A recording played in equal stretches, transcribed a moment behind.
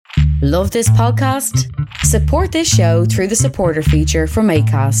Love this podcast? Support this show through the supporter feature from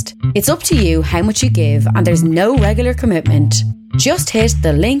Acast. It's up to you how much you give and there's no regular commitment. Just hit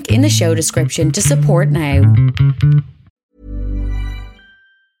the link in the show description to support now.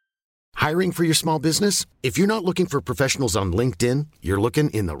 Hiring for your small business? If you're not looking for professionals on LinkedIn, you're looking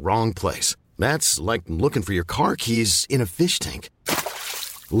in the wrong place. That's like looking for your car keys in a fish tank.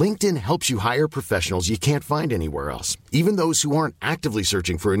 LinkedIn helps you hire professionals you can't find anywhere else, even those who aren't actively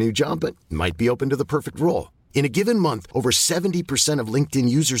searching for a new job but might be open to the perfect role. In a given month, over 70% of LinkedIn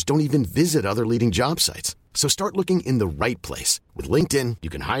users don't even visit other leading job sites. So start looking in the right place. With LinkedIn, you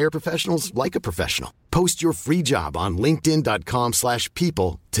can hire professionals like a professional. Post your free job on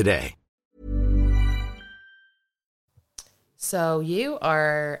linkedin.com/people today. So you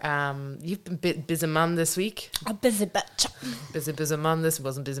are, you've been busy man this week. A busy bitch. Busy man this,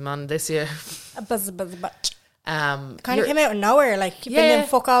 wasn't busy man this year. A busy bitch. Kind of came out of nowhere, like you've been doing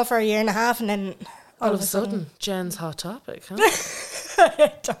fuck all for a year and a half and then all of a sudden, Jen's hot topic, huh?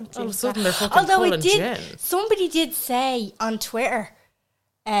 All of a sudden they're fucking pulling Jen. Somebody did say on Twitter,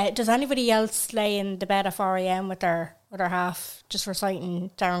 does anybody else lay in the bed at 4 a.m. with their half just reciting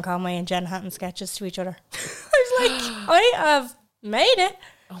Darren Conway and Jen Hatton sketches to each other? I was like, I have made it.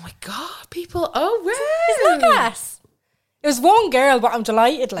 Oh my God, people. Oh, wow. Isn't that gas? It was one girl, but I'm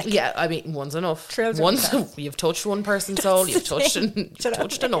delighted. Like, yeah, I mean, one's enough. You've touched one person's soul. You've touched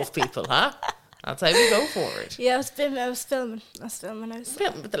enough people, huh? That's how we go for it. Yeah, I was filming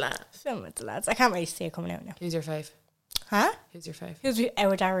with the lads. I can't wait to see it coming out now. Who's your fave? Huh? Who's your fave? Who's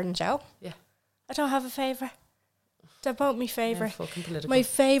our Darren and Joe? Yeah. I don't have a favourite. They're both my favourite. Yeah, fucking political. My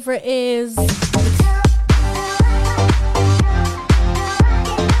favourite is...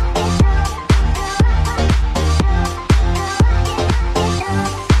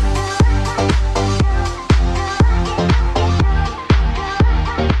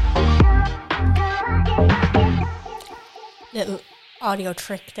 little audio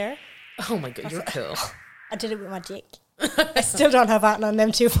trick there. Oh my God, you're cool. I did it with my dick. I still don't have that on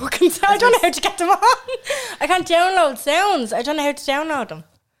them two fucking sounds. I don't know how to get them on. I can't download sounds. I don't know how to download them.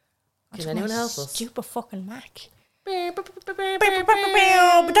 Can anyone help us? Stupid fucking Mac. But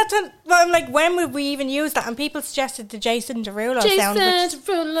that's what I'm like, when would we even use that? And people suggested the Jason Derulo sound, which is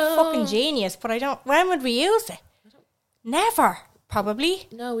fucking genius, but I don't. When would we use it? Never, probably.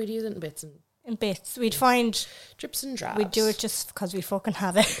 No, we'd use it in bits. In bits. We'd find drips and drabs. We'd do it just because we fucking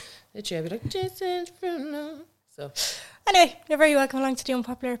have it. Literally, I'd be like, Jason Derulo. So, anyway, you're very welcome along to the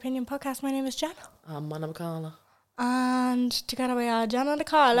Unpopular Opinion podcast. My name is Jen. I'm Manna McCalla. And together we are Jen and the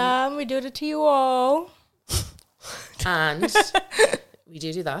Carla, and we do the TUO. And we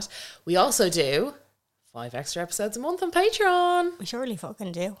do that. We also do 5 extra episodes a month on Patreon. We surely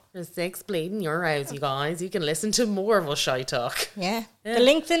fucking do. For 6 bleeding euros, you guys. You can listen to more of us shy talk. Yeah. The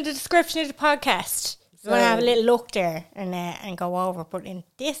link's in the description of the podcast. So, you want to have a little look there and go over. But in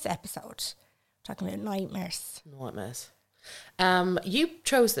this episode, we're talking about nightmares. You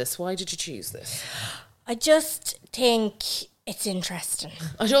chose this. Why did you choose this? I just think it's interesting.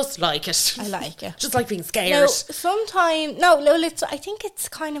 I just like it. I like it. Just like being scared. I think it's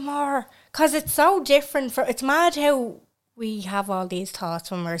kind of more, because it's so different. It's mad how we have all these thoughts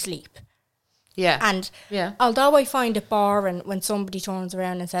when we're asleep. Yeah. And although I find it boring when somebody turns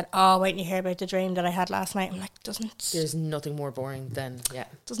around and said, oh, wait till you hear about the dream that I had last night. I'm like, there's nothing more boring than,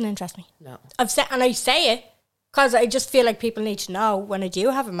 doesn't interest me. No. I say it because I just feel like people need to know when I do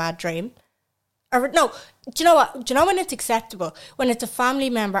have a mad dream. Or no, do you know what? Do you know when it's acceptable? When it's a family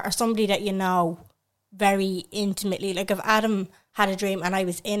member or somebody that you know very intimately. Like if Adam had a dream and I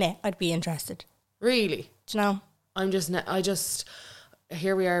was in it, I'd be interested. Really? Do you know?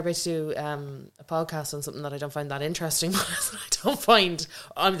 Here we are about to do a podcast on something that I don't find that interesting.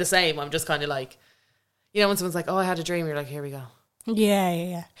 I'm the same. I'm just kind of like, you know, when someone's like, oh, I had a dream, you're like, here we go.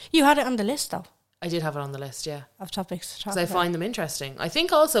 Yeah. You had it on the list though. I did have it on the list, yeah. Of topics to talk about. Because I find them interesting. I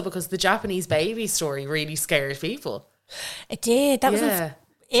think also because the Japanese baby story really scared people. It did. That was in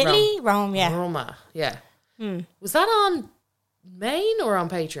Italy? Rome, yeah. Roma, yeah. Was that on Main or on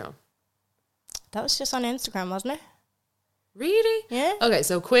Patreon? That was just on Instagram, wasn't it? Really? Yeah. Okay,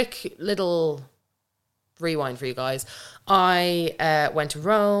 so quick little rewind for you guys. I went to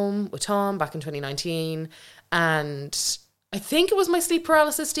Rome with Tom back in 2019 and I think it was my sleep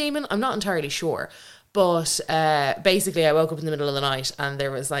paralysis demon. I'm not entirely sure. But basically I woke up in the middle of the night and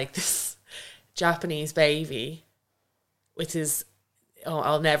there was like this Japanese baby with his,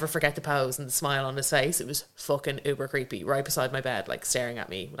 I'll never forget the pose and the smile on his face. It was fucking uber creepy, right beside my bed, like staring at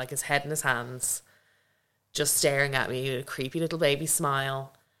me, like his head in his hands, just staring at me with a creepy little baby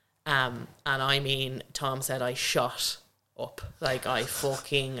smile. And I mean, Tom said I shot up. Like, I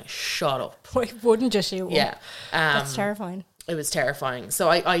fucking shut up. Why wouldn't you shoot? Yeah. That's terrifying. It was terrifying. So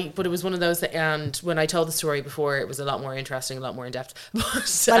but it was one of those that, and when I told the story before, it was a lot more interesting, a lot more in depth. But,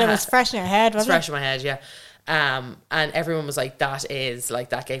 Well, it was fresh in your head, it's wasn't fresh in my head, yeah. And everyone was like, that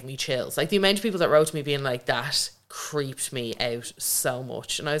gave me chills. Like, the amount of people that wrote to me being like, that creeped me out so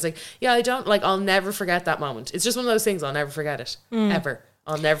much. And I was like, yeah, I'll never forget that moment. It's just one of those things, I'll never forget it. Ever.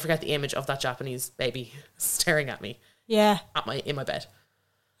 I'll never forget the image of that Japanese baby staring at me. Yeah. In my bed.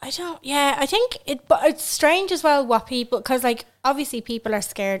 I think but it's strange as well what people, because like obviously people are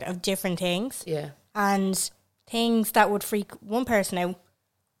scared of different things. Yeah. And things that would freak one person out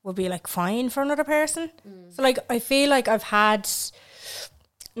would be like fine for another person. So like I feel like I've had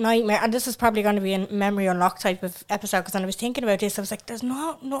nightmare, and this is probably going to be a memory unlock type of episode, because when I was thinking about this I was like, there's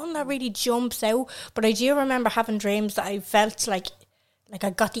nothing that really jumps out, but I do remember having dreams that I felt like I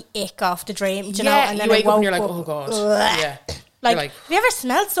got the ick off the dream, do you know? And then you wake I up woke and you're like, up, oh God. ugh. Yeah. Like, like, have you ever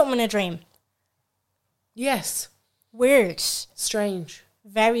smelled something in a dream? yes. Weird. Strange.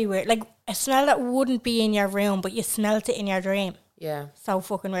 Very weird. Like a smell that wouldn't be in your room, but you smelt it in your dream. Yeah. So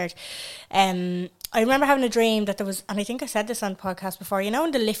fucking weird. I remember having a dream that there was, and I think I said this on the podcast before, you know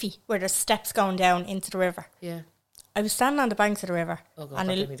in the Liffey where there's steps going down into the river? Yeah. I was standing on the banks of the river. Oh God, and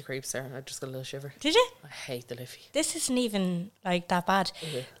that gave me the creeps there. I just got a little shiver. Did you? I hate the Liffey. This isn't even like that bad.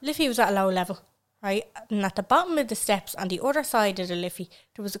 Mm-hmm. Liffey was at a low level, right? And at the bottom of the steps on the other side of the Liffey,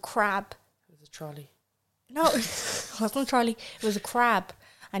 there was a crab. It was a trolley. No, it wasn't a trolley. It was a crab.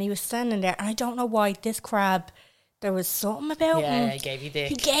 And he was standing there. And I don't know why this crab, there was something about him. Yeah, he gave you the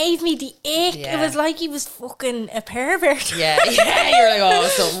He gave me the ick. Yeah. It was like he was fucking a pervert. Yeah, you're like, oh,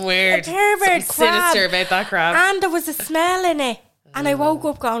 something weird. A pervert something crab. sinister about that crab. And there was a smell in it. And I woke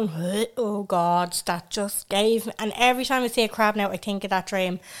up going, oh God, that just gave me. And every time I see a crab now, I think of that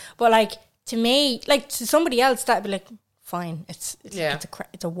dream. But like, to me, like to somebody else, that'd be like, fine. It's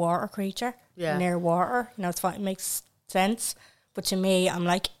a water creature. Yeah. Near water. You know, it's fine. It makes sense. But to me, I'm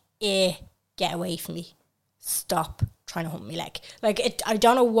like, get away from me. Stop trying to hunt me leg. Like, I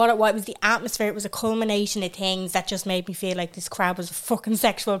don't know what it was. It was the atmosphere. It was a culmination of things that just made me feel like this crab was a fucking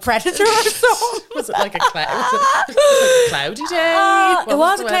sexual predator or something. Was it like a cloudy day? It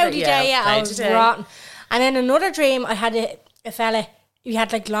was a cloudy day, yeah. I Cloudy was day. rotten. And then another dream, I had a fella, he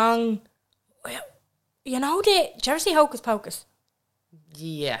had like long, you know, did you ever see Hocus Pocus?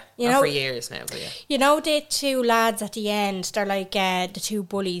 Yeah, You not know- for years now, but yeah. You know the two lads at the end, they're like the two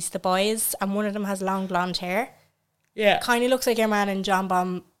bullies, the boys, and one of them has long blonde hair. Yeah. Kind of looks like your man in John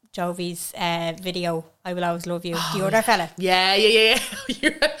Bon Jovi's video, I Will Always Love You, the other fella. Yeah.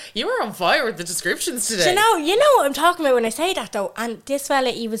 You were on fire with the descriptions today. So you know what I'm talking about when I say that though. And this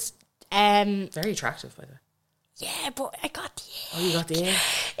fella, he was Very attractive, by the way. yeah, but I got the Oh, you got the air.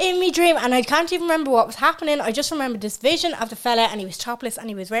 in me dream, and I can't even remember what was happening. I just remember this vision of the fella, and he was topless, and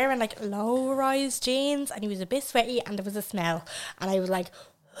he was wearing like low-rise jeans, and he was a bit sweaty, and there was a smell, and I was like,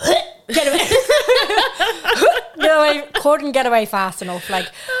 get away. I couldn't get away fast enough, like,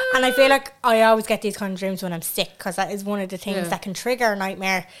 and I feel like I always get these kind of dreams when I'm sick, because that is one of the things that can trigger a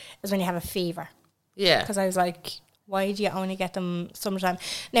nightmare, is when you have a fever. Yeah. Because I was like, why do you only get them sometimes?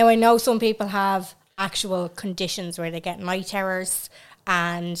 Now I know some people have actual conditions where they get night terrors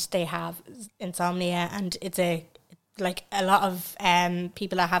and they have insomnia, and it's a lot of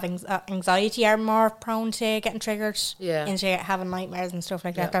people that have anxiety are more prone to getting triggered into having nightmares and stuff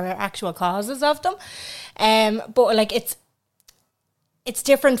like that. There are actual causes of them, but like it's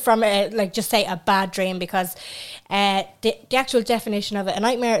different from like just say a bad dream, because the actual definition of it, a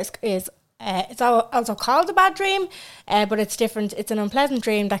nightmare is it's also called a bad dream, but it's different. It's an unpleasant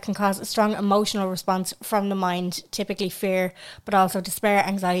dream that can cause a strong emotional response from the mind, typically fear, but also despair,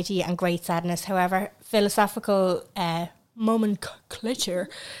 anxiety, and great sadness. However, philosophical nomenclature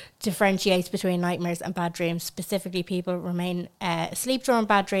differentiates between nightmares and bad dreams. Specifically, people remain asleep during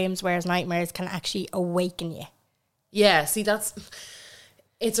bad dreams, whereas nightmares can actually awaken you. Yeah, see,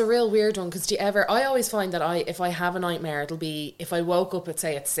 it's a real weird one, because I always find that if I have a nightmare, it'll be if I woke up at,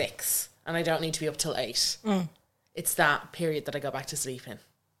 say, at 6 and I don't need to be up till 8. It's that period that I go back to sleep in.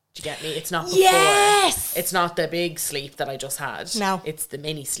 Do you get me? It's not before. Yes! It's not the big sleep that I just had. No. It's the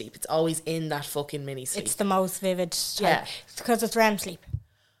mini sleep. It's always in that fucking mini sleep. It's the most vivid type. Yeah. It's because it's REM sleep.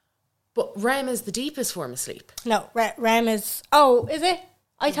 But REM is the deepest form of sleep. No, REM is... Oh, is it?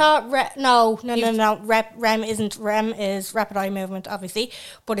 I thought... No. REM isn't... REM is rapid eye movement, obviously.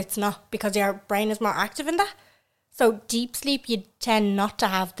 But it's not, because your brain is more active in that. So deep sleep, you tend not to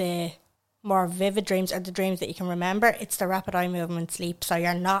have the more vivid dreams, or the dreams that you can remember. It's the rapid eye movement sleep. So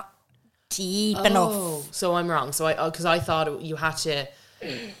you're not deep enough. So I'm wrong. So because I thought you had to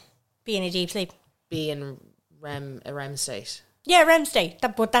Be in a deep sleep. be in a REM state. Yeah, REM state.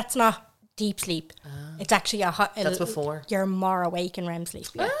 But that's not deep sleep. It's actually That's before. You're more awake in REM sleep.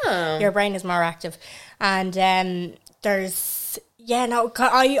 Yeah. Oh. Your brain is more active. And there's... Yeah, no,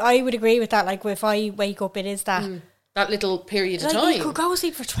 I would agree with that. Like, if I wake up, it is that... That little period of like, time. you could go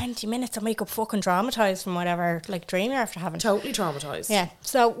sleep for 20 minutes and wake up fucking traumatised from whatever, like, dream you're after having. Totally traumatised. Yeah.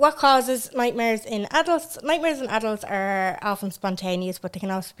 So what causes nightmares in adults? Nightmares in adults are often spontaneous, but they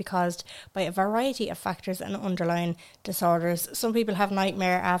can also be caused by a variety of factors and underlying disorders. Some people have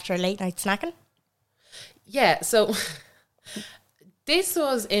nightmare after late night snacking. Yeah, so this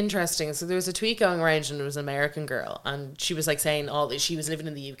was interesting. So there was a tweet going around and it was an American girl and she was like saying she was living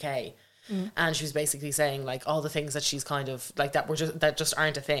in the UK and she was basically saying like all the things that she's kind of like that just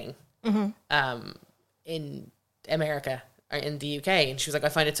aren't a thing in America or in the UK. And she was like, I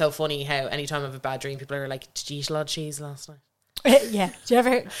find it so funny how anytime I have a bad dream, people are like, did you eat a lot of cheese last night? Yeah. Do you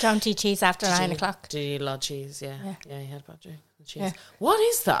ever don't eat cheese after 9 o'clock? Did you eat a lot of cheese? Yeah, you had a bad dream. Cheese. Yeah. What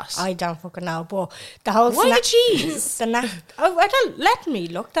is that? I don't fucking know, but the whole Why the cheese? I don't let me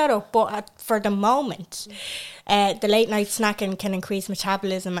look that up. But for the moment, the late night snacking can increase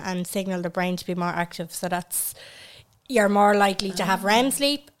metabolism and signal the brain to be more active. So that's you're more likely to have REM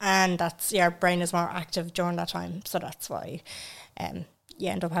sleep, and that's your brain is more active during that time. So that's why you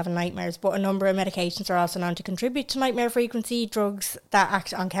end up having nightmares. But a number of medications are also known to contribute to nightmare frequency. Drugs that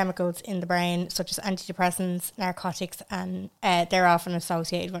act on chemicals in the brain, such as antidepressants, narcotics, and they're often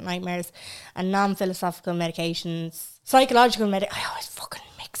associated with nightmares. And non-philosophical medications, I always fucking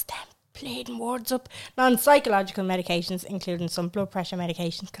mix them bleeding words up. Non-psychological medications, including some blood pressure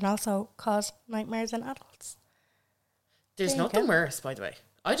medications, can also cause nightmares in adults. There's nothing worse, by the way.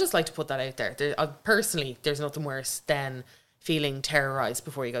 I just like to put that out there. Personally, there's nothing worse than feeling terrorized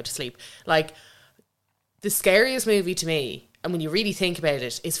before you go to sleep. Like, the scariest movie to me, and when you really think about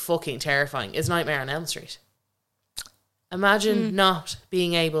it, is fucking terrifying, is Nightmare on Elm Street. Imagine not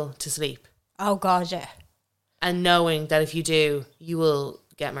being able to sleep. Oh God, yeah. And knowing that if you do, you will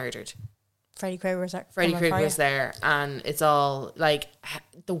get murdered. Freddy Krueger's there, and it's all, like,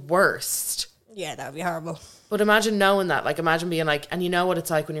 the worst. Yeah, that would be horrible. But imagine knowing that. Like, imagine being like, and you know what it's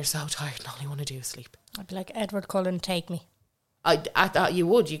like when you're so tired and all you want to do is sleep. I'd be like, Edward Cullen, take me. I thought you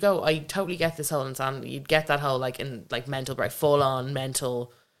would. You go. I totally get this whole insanity. You'd get that whole mental break, full on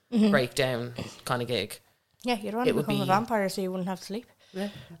mental breakdown kind of gig. Yeah, you'd want to become a vampire so you wouldn't have to sleep. Yeah,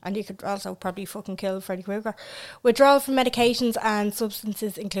 and you could also probably fucking kill Freddy Krueger. Withdrawal from medications and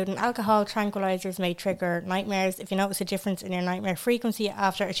substances, including alcohol, tranquilizers, may trigger nightmares. If you notice a difference in your nightmare frequency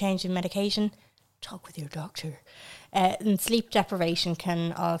after a change in medication, talk with your doctor. And sleep deprivation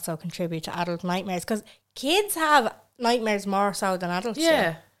can also contribute to adult nightmares because kids have nightmares more so than adults.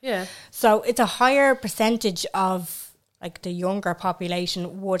 Yeah. So it's a higher percentage of like the younger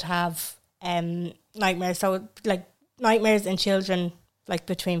population would have nightmares. So like nightmares in children like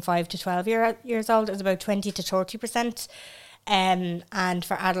between 5 to 12 years old is about 20 to 30%. And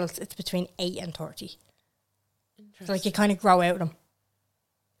for adults it's between 8 and 30. So like you kind of grow out of them.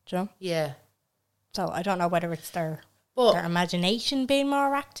 Do you know? Yeah. So I don't know whether it's their imagination being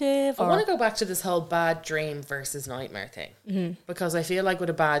more active. I want to go back to this whole bad dream versus nightmare thing. Because I feel like with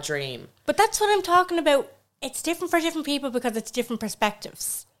a bad dream... But that's what I'm talking about. It's different for different people because it's different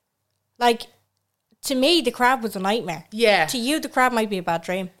perspectives. Like, to me, the crab was a nightmare. Yeah. To you, the crab might be a bad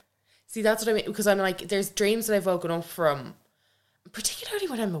dream. See, that's what I mean. Because I'm like, there's dreams that I've woken up from, particularly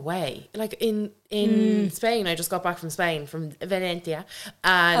when I'm away. Like in Spain, I just got back from Spain, from Valencia.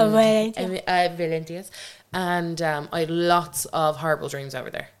 And Valencias. And I had lots of horrible dreams over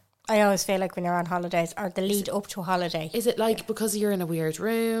there. I always feel like when you're on holidays or the lead up to a holiday. Is it like because you're in a weird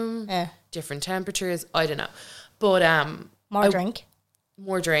room? Yeah. Different temperatures? I don't know. But more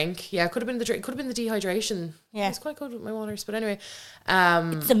drink. Yeah, could have been the drink. Could have been the dehydration. Yeah. It's quite good with my waters. But anyway.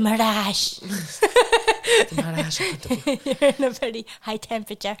 It's a mirage. It's a mirage. You're in a very high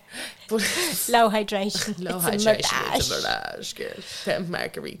temperature. But low hydration. It's a mirage. Good. 10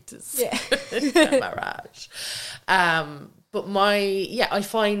 margaritas. Yeah. Mirage. But I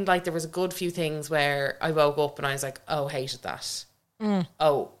find like there was a good few things where I woke up and I was like, oh, hated that.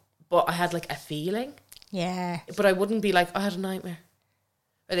 Oh, but I had like a feeling. Yeah. But I wouldn't be like, I had a nightmare.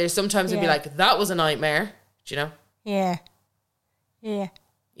 Or there's sometimes I'd be like, that was a nightmare. Do you know? Yeah. Yeah.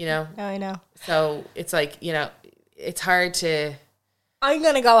 You know? No, I know. So it's like, you know, it's hard to... I'm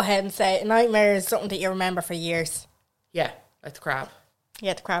going to go ahead and say a nightmare is something that you remember for years. Yeah, like the crab.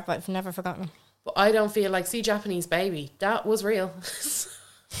 Yeah, the crab, I've never forgotten. But I don't feel like, see, Japanese baby, that was real.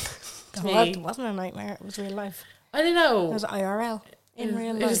 It wasn't a nightmare, it was real life. I don't know. It was IRL. In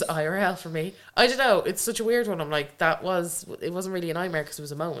real life. It was IRL for me. I don't know. It's such a weird one. I'm like, it wasn't really a nightmare because it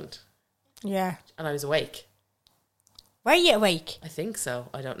was a moment. Yeah. And I was awake. Were you awake? I think so.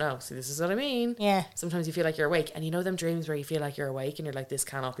 I don't know. See, this is what I mean. Yeah. Sometimes you feel like you're awake, and you know them dreams where you feel like you're awake and you're like, this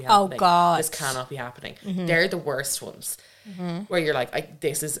cannot be Oh, happening. God. This cannot be happening. They're the worst ones. Where you're like,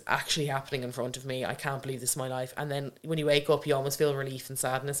 this is actually happening in front of me. I can't believe this is my life. And then when you wake up, you almost feel relief and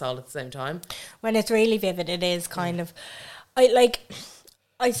sadness all at the same time. When it's really vivid, it is kind of...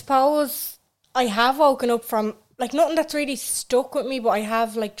 I suppose I have woken up from... Like, nothing that's really stuck with me, but I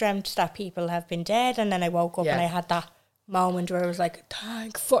have, like, dreamt that people have been dead, and then I woke up and I had that moment where I was like,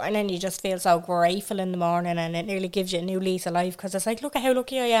 thank fuck, and then you just feel so grateful in the morning, and it nearly gives you a new lease of life, because it's like, look at how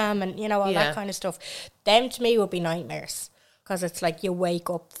lucky I am, and, you know, all that kind of stuff. Them, to me, would be nightmares, because it's like you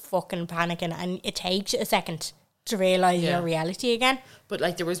wake up fucking panicking, and it takes you a second to realise your reality again. But,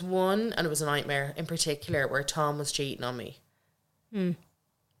 like, there was one, and it was a nightmare in particular, where Tom was cheating on me. And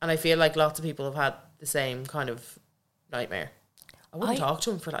I feel like lots of people have had the same kind of nightmare. I wouldn't talk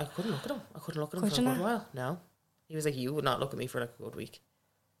to him for like, I couldn't look at him. I couldn't look at him for a good while. No. He was like, you would not look at me for like a good week.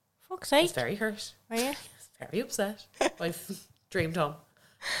 Fuck's sake. I was very hurt. Are you? I was very upset. I dreamed Tom.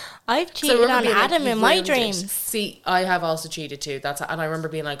 I've cheated on Adam in my dreams. See, I have also cheated too. And I remember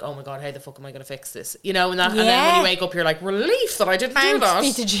being like, oh my God, how the fuck am I going to fix this? You know, and then when you wake up, you're like, relief that I didn't do that.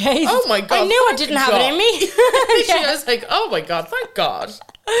 Be to Jesus. Oh my God. I knew I didn't have it in me. I was like, oh my God, thank God.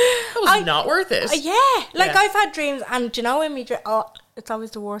 That was not worth it. I've had dreams, and do you know in me, it's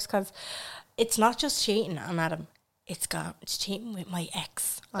always the worst, because it's not just cheating on Adam. It's cheating with my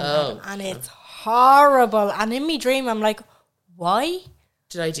ex on Adam, and it's horrible. And in me dream, I'm like, why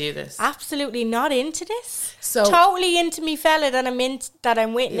did I do this? Absolutely not into this. So totally into me fella that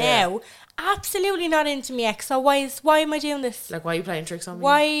I'm with now. Absolutely not into me ex. So why am I doing this? Like, why are you playing tricks on me?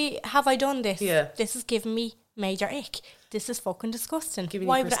 Why have I done this? Yeah. This is giving me major ick. This is fucking disgusting.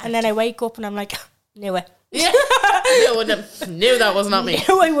 Why and then I wake up and I'm like, knew it. Yeah. Knew that was not me.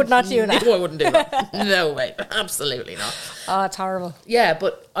 Knew I would not do that. Knew I wouldn't do that. No way. Absolutely not. Oh, it's horrible. Yeah,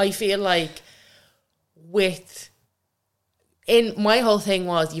 but I feel like my whole thing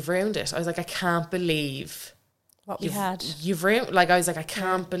was, you've ruined it. I was like, I can't believe what we had. You've ruined, like, I was like, I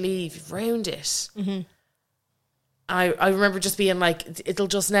can't believe you've ruined it. Mm-hmm. I remember just being like, it'll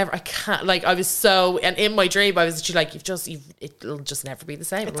just never, I can't, like, I was so, and in my dream, I was actually like, it'll just never be the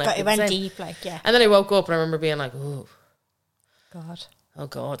same. It went deep, like, yeah. And then I woke up and I remember being like, oh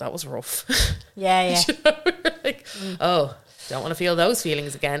God, that was rough. Yeah. You know? Like, oh, don't want to feel those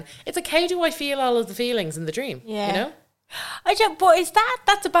feelings again. It's like, how do I feel all of the feelings in the dream? Yeah. You know? But is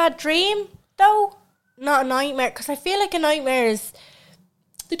that's a bad dream, though? Not a nightmare, because I feel like a nightmare is...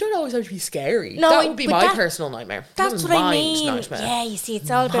 They don't always have to be scary. No, that would be my personal nightmare. That's what I mean. Nightmare. Yeah, you see,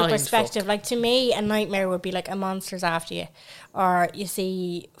 it's all about perspective. Fuck. Like, to me, a nightmare would be like a monster's after you, or you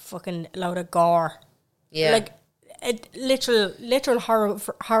see fucking load of gore. Yeah. Like, a literal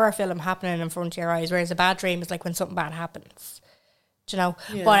horror film happening in front of your eyes, whereas a bad dream is like when something bad happens. Do you know?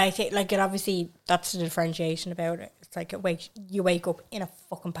 Yeah. But I think, like, it obviously, that's the differentiation about it. It's like you wake up in a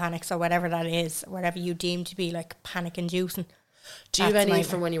fucking panic, so whatever that is, whatever you deem to be like panic inducing. Do you have any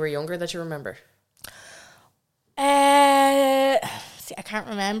from when you were younger that you remember? See, I can't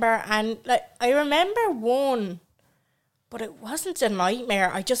remember, and like I remember one, but it wasn't a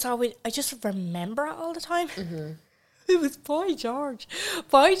nightmare. I just remember it all the time. Mm-hmm. It was Boy George.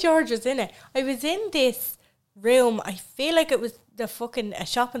 Boy George was in it. I was in this room. I feel like it was a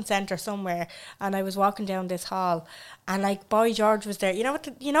shopping centre somewhere, and I was walking down this hall, and like Boy George was there. You know what?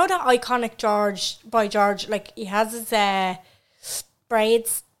 You know that iconic Boy George. Like, he has his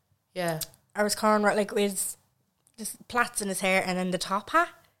braids, or his cornrow, like with just plaits in his hair, and then the top hat.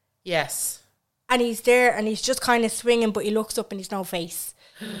 Yes. And he's there, and he's just kind of swinging, but he looks up and he's no face.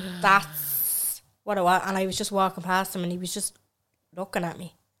 That's what it was. And I was just walking past him, and he was just looking at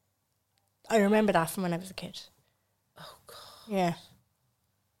me. I remember that from when I was a kid. Oh God. Yeah.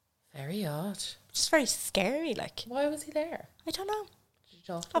 Very odd. Just very scary, like. Why was he there? I don't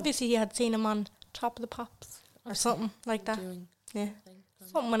know. Obviously, he had seen him on Top of the Pops or something like that. Yeah.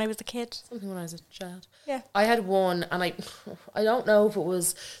 Something when I was a kid. Something when I was a child. Yeah. I had one, and I don't know if it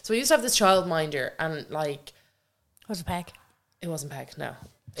was... So we used to have this childminder, and like... Was it Peg? It wasn't Peg, no.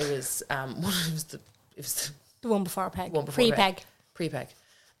 It was... it was the one before Peg. Pre-Peg. Pre-Peg.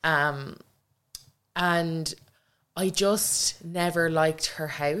 And I just never liked her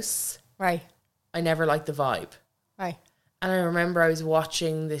house. Right. I never liked the vibe. Right. And I remember I was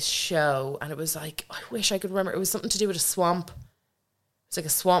watching this show, and it was like, I wish I could remember. It was something to do with a swamp. It was like a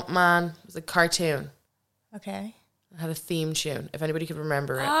swamp man. It was a cartoon. Okay. It had a theme tune, if anybody could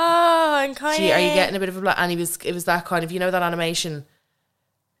remember it. Oh, and kind of... Are you getting a bit of a... And it was that kind of, you know that animation...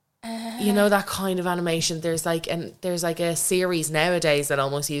 You know that kind of animation. There's like a series nowadays that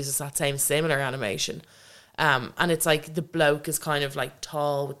almost uses that same similar animation. And it's like the bloke is kind of like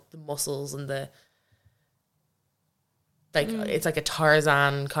tall with the muscles and the like it's like a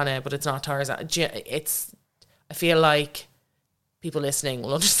Tarzan kind of, but it's not Tarzan. It's, I feel like people listening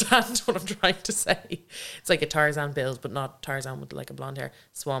will understand what I'm trying to say. It's like a Tarzan build, but not Tarzan with like a blonde hair.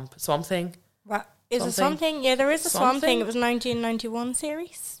 Swamp thing. What is a Swamp Thing? Yeah, there is a Swamp Thing. It was 1991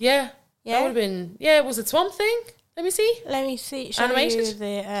 series. Yeah, that would have been. Yeah, was it Swamp Thing? Let me see. Show animated. You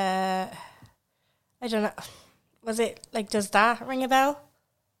the. I don't know. Was it like? Does that ring a bell?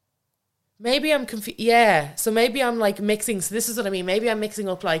 Maybe I'm confused. Yeah, so maybe I'm like mixing. So this is what I mean. Maybe I'm mixing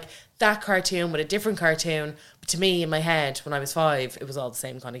up like that cartoon with a different cartoon. But to me, in my head, when I was 5, it was all the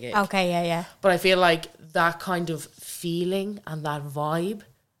same kind of gig. Okay, yeah. But I feel like that kind of feeling and that vibe.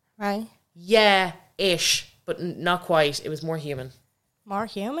 Right. Yeah, ish, but not quite. It was more human. More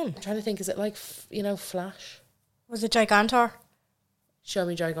human. I'm trying to think. Is it like Flash? Was it Gigantor? Show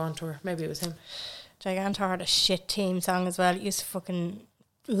me Gigantor. Maybe it was him. Gigantor had a shit theme song as well. It used to fucking.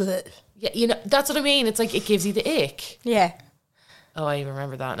 Ugh. Yeah, that's what I mean. It's like it gives you the ick. Yeah. Oh, I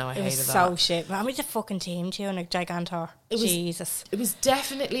remember that now. I hated that. It was so shit. Man, with the fucking team tune, like Gigantor. Jesus. It was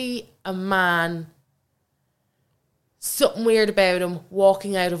definitely a man. Something weird about him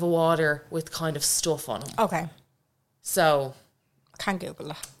walking out of a water with kind of stuff on him. Okay. So. Can't Google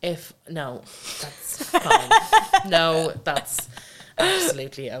that. That's fine. No, that's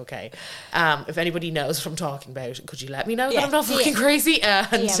absolutely okay. If anybody knows what I'm talking about, could you let me know that I'm not fucking crazy?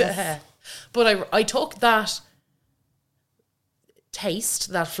 And but I took that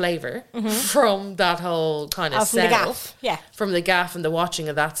taste, that flavour from that whole kind of setup. From the gaff and the watching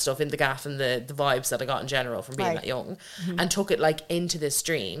of that stuff in the gaff and the vibes that I got in general from being that young, and took it like into this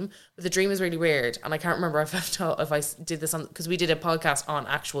dream. But the dream was really weird, and I can't remember if I did this on, because we did a podcast on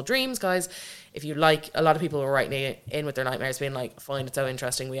actual dreams, guys. If you like, a lot of people were writing in with their nightmares, being like, I find it so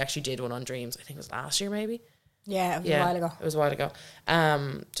interesting. We actually did one on dreams. I think it was last year, maybe. Yeah, it was a while ago. It was a while ago.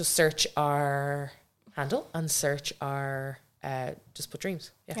 Just search our handle and search our just put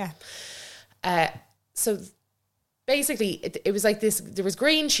dreams. Yeah. So basically it was like this, there was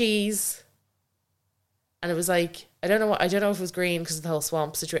green cheese, and it was like, I don't know if it was green because of the whole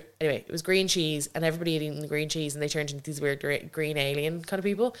swamp situation. Anyway, it was green cheese, and everybody eating the green cheese, and they turned into these weird green alien kind of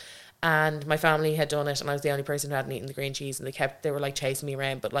people. And my family had done it, and I was the only person who hadn't eaten the green cheese, and they were like chasing me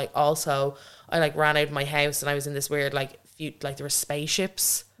around. But like also I like ran out of my house, and I was in this weird like there were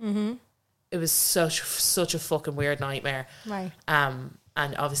spaceships. It was such a fucking weird nightmare. Right. And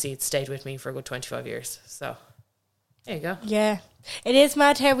obviously it stayed with me for a good 25 years. So there you go. Yeah. It is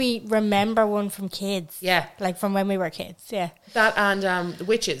mad how we remember one from kids. Yeah. Like from when we were kids. Yeah. That and the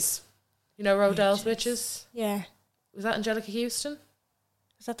witches. You know Rodell's Witches? Yeah. Was that Angelica Houston?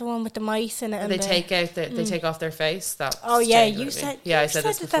 Is that the one with the mice in it? And they take off their face. That yeah, you said. Yeah, I said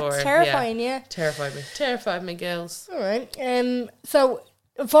this before. That's terrifying. Yeah. Terrified me, girls. All right. So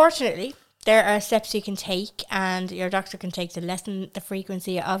unfortunately, there are steps you can take, and your doctor can take to lessen the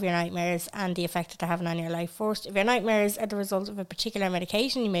frequency of your nightmares and the effect that they're having on your life. First, if your nightmares are the result of a particular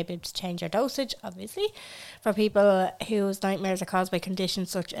medication, you may be able to change your dosage, obviously. For people whose nightmares are caused by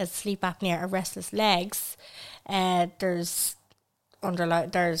conditions such as sleep apnea or restless legs, there's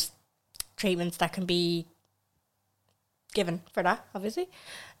treatments that can be given for that, obviously.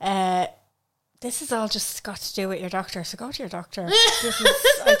 This is all just got to do with your doctor, so go to your doctor.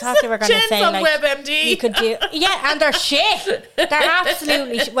 I thought they were going to say like WebMD. You could do, and they're shit. They're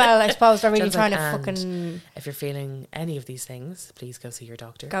absolutely well. I suppose they're really Jen's trying like, to fucking. If you're feeling any of these things, please go see your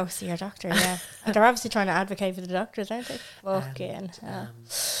doctor. Go see your doctor. Yeah, and they're obviously trying to advocate for the doctors, aren't they? Fucking.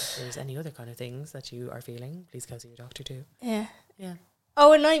 If there's any other kind of things that you are feeling, please go see your doctor too. Yeah. Yeah.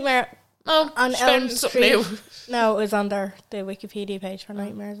 Oh, a nightmare. Oh, on Elm Street. New. No, it was on the Wikipedia page for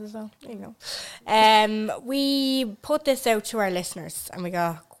nightmares as well. There you go. We put this out to our listeners, and we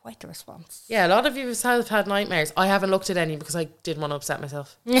got quite the response. Yeah, a lot of you have had nightmares. I haven't looked at any because I didn't want to upset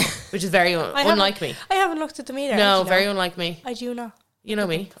myself, which is very unlike me. I haven't looked at them either. No, very unlike me. I do not. You know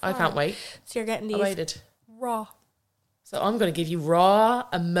me. I can't wait. So you're getting these raw. So I'm going to give you raw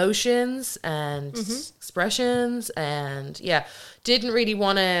emotions and expressions, and didn't really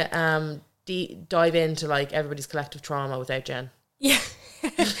want to dive into like everybody's collective trauma without Jen. Yeah,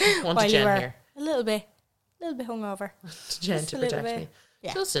 wanted Jen here. A little bit hungover. Jen to protect me.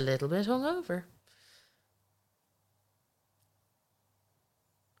 Yeah. Just a little bit hungover.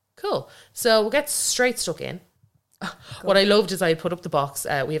 Cool. So we'll get straight stuck in. What I loved is I put up the box.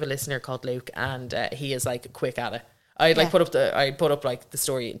 We have a listener called Luke, and he is like quick at it. I put up like the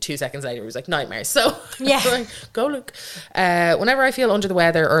story 2 seconds later. It was like nightmares. So yeah, go Luke. Whenever I feel under the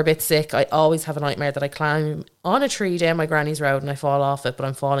weather or a bit sick, I always have a nightmare that I climb on a tree down my granny's road and I fall off it, but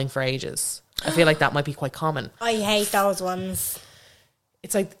I'm falling for ages. I feel like that might be quite common. I hate those ones.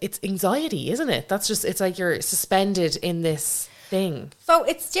 It's like, it's anxiety, isn't it? That's just, it's like you're suspended in this thing. So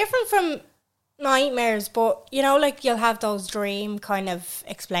it's different from nightmares, but you know, like you'll have those dream kind of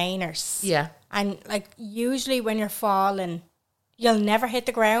explainers. Yeah. And like usually when you're falling, you'll never hit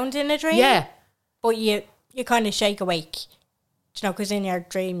the ground in a dream. Yeah. But you kind of shake awake. You know, because in your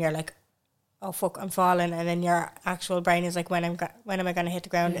dream you're like, oh fuck, I'm falling, and then your actual brain is like, when am I going to hit the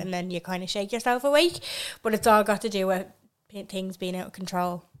ground? And then you kind of shake yourself awake. But it's all got to do with things being out of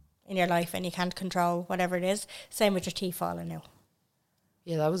control in your life, and you can't control whatever it is. Same with your teeth falling out.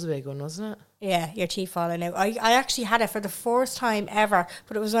 Yeah, that was a big one, wasn't it? Yeah, your teeth falling out. I actually had it for the first time ever,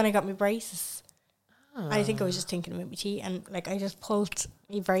 but it was when I got my braces. I think I was just thinking about my teeth, and like I just pulled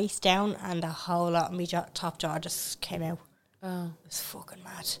my brace down, and a whole lot of my top jaw just came out. Oh, It was fucking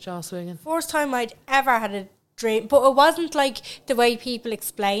mad. jaw swinging. First time I'd ever had a dream, but it wasn't like the way people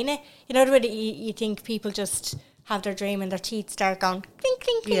explain it. You know the way that you think people just have their dream and their teeth start going clink,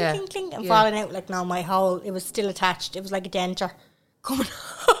 clink, clink, Yeah. clink, clink, and Yeah. falling out. Like, no, it was still attached. It was like a denture coming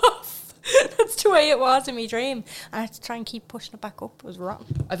off. That's the way it was in my dream. And I had to try and keep pushing it back up. It was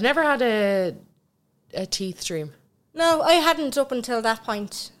rotten. I've never had a teeth dream, No, I hadn't up until that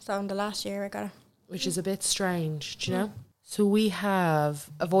point. So in the last year I got it. which is a bit strange, do you know? So we have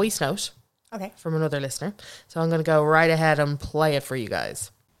a voice note Okay. from another listener. So I'm going to go right ahead and play it for you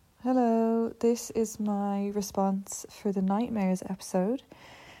guys. Hello, this is my response for the nightmares episode.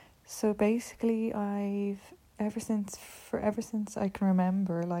 So basically, ever since I can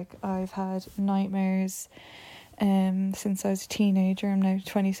remember, like I've had nightmares since I was a teenager. I'm now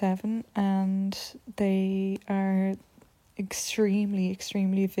 27, and they are extremely,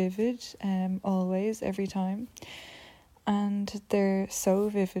 extremely vivid, always, every time. And they're so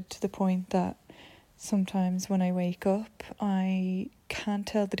vivid to the point that sometimes when I wake up, I can't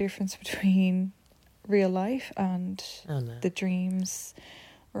tell the difference between real life and the dreams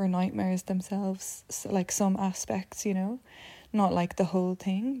or nightmares themselves. So, like some aspects, you know, not like the whole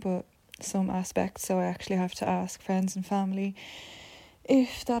thing, but some aspects. So I actually have to ask friends and family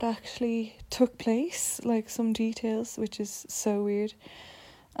if that actually took place, like some details, which is so weird.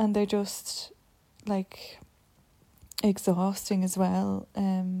 And they're just like exhausting as well,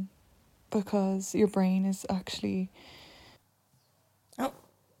 because your brain is actually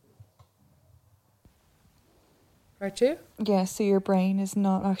Part two? yeah, so your brain is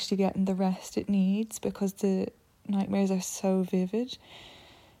not actually getting the rest it needs because the nightmares are so vivid.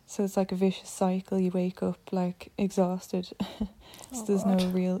 So it's like a vicious cycle. You wake up like exhausted. So there's no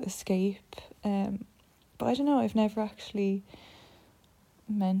real escape. But I don't know, I've never actually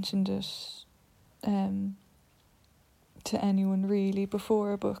mentioned it to anyone really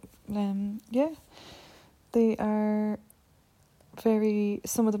before, but yeah, they are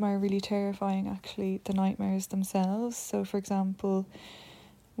some of them are really terrifying actually, the nightmares themselves. So for example,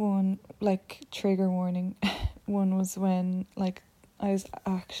 one, like trigger warning, one was when like I was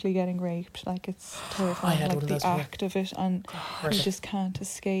actually getting raped. Like it's terrifying, had like one of the those before. act of it, and you just can't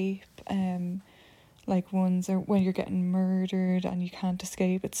escape. Like ones are when you're getting murdered and you can't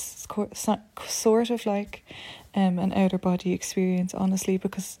escape. It's sort of like an outer body experience, honestly,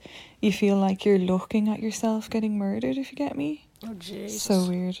 because you feel like you're looking at yourself getting murdered, if you get me. Oh, jeez. So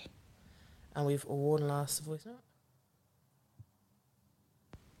weird. And we've one last voice note.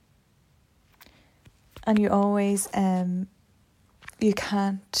 And you always you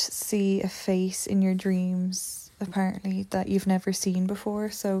can't see a face in your dreams, apparently, that you've never seen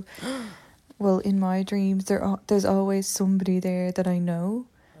before. So well, in my dreams there's always somebody there that I know,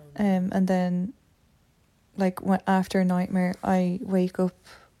 and then like after a nightmare I wake up,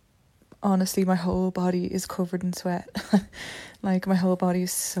 honestly my whole body is covered in sweat. Like my whole body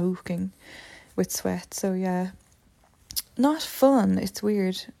is soaking with sweat. So yeah, not fun. It's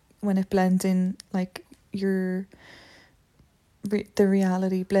weird when it blends in, like the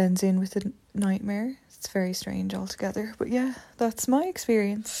reality blends in with the nightmare. It's very strange altogether. But yeah, that's my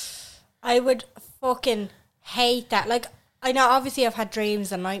experience. I would fucking hate that. Like, I know obviously I've had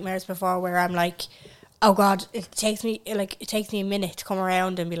dreams and nightmares before where I'm like, oh God, it takes me a minute to come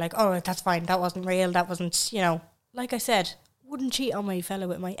around and be like, oh, that's fine, that wasn't real, that wasn't, you know, like I said, wouldn't cheat on my fella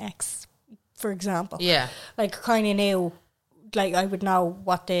with my ex, for example. Yeah. Like, kind of knew, like, I would know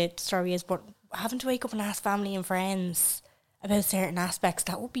what the story is, but having to wake up and ask family and friends about certain aspects,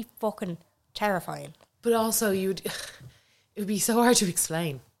 that would be fucking terrifying. But also it would be so hard to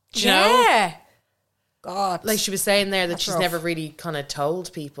explain. Do you know? Yeah. God. Like she was saying there that That's she's rough. never really kind of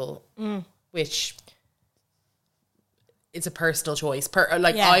told people, which it's a personal choice.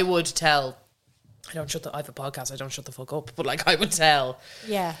 Yeah. I would tell, I have a podcast, I don't shut the fuck up, but like I would tell.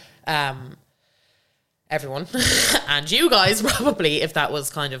 Yeah. everyone and you guys probably, if that was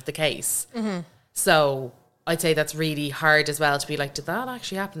kind of the case. So I'd say that's really hard as well to be like, did that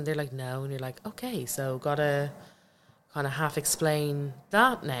actually happen? And they're like, no. And you're like, okay, so gotta kind of half explain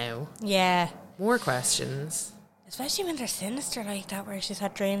that now. Yeah. More questions. Especially when they're sinister like that, where she's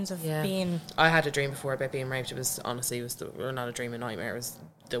had dreams of Yeah. being... I had a dream before about being raped. It was honestly, or not a dream, a nightmare. It was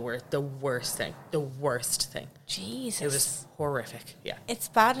the worst thing. The worst thing. Jesus. It was horrific. Yeah. It's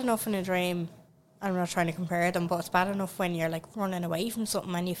bad enough in a dream. I'm not trying to compare them, but it's bad enough when you're like running away from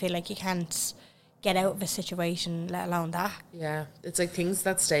something and you feel like you can't get out of a situation, let alone that. Yeah. It's like things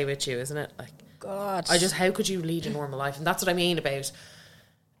that stay with you, isn't it? Like, God. how could you lead a normal life? And that's what I mean about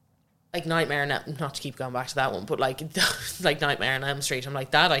like Nightmare, not to keep going back to that one, but like Nightmare on Elm Street. I'm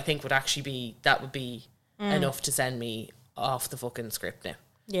like, that I think would actually be, that would be enough to send me off the fucking script now.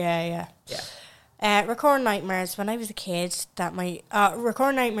 Yeah. Yeah. Recurring nightmares when I was a kid that my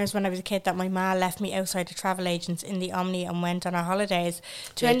ma left me outside a travel agents in the Omni and went on our holidays.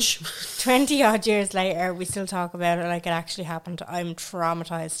 20 odd years later, we still talk about it like it actually happened. I'm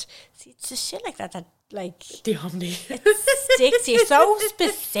traumatized. See, it's just shit like that like The Omni. sticks you. So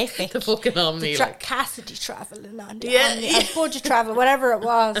specific. The fucking Omni. Cassidy travelling on the Omni, or budget travel, whatever it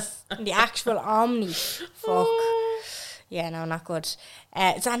was, the actual Omni. Fuck. Yeah, no, not good.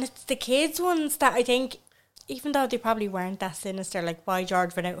 And it's the kids ones that I think, even though they probably weren't that sinister, like Boy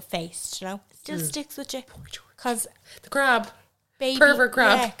George without a face, you know, it still sticks with you. Because the crab. Baby, Pervert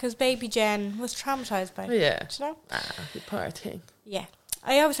crab. Yeah, because baby Jen was traumatised by it. Yeah. You know? The poor thing. Yeah.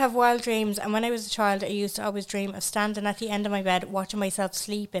 I always have wild dreams, and when I was a child I used to always dream of standing at the end of my bed watching myself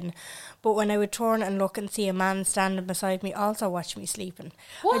sleeping, but when I would turn and look and see a man standing beside me also watching me sleeping.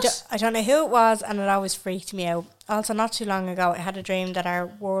 What? I don't know who it was, and it always freaked me out. Also, not too long ago I had a dream that our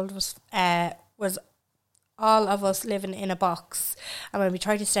world was all of us living in a box, and when we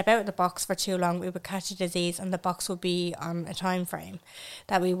tried to step out of the box for too long we would catch a disease, and the box would be on a time frame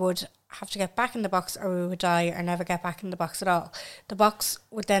that we would have to get back in the box or we would die or never get back in the box at all. The box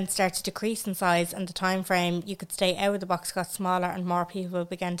would then start to decrease in size, and the time frame you could stay out of the box got smaller and more people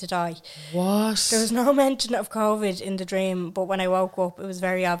began to die. What? There was no mention of COVID in the dream, but when I woke up it was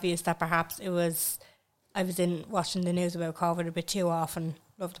very obvious that perhaps I was in watching the news about COVID a bit too often.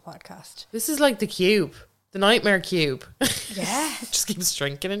 Love the podcast. This is like the cube. The nightmare cube. Yeah. It just keeps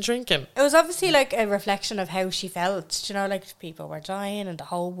shrinking and shrinking. It was obviously like a reflection of how she felt. You know, like people were dying and the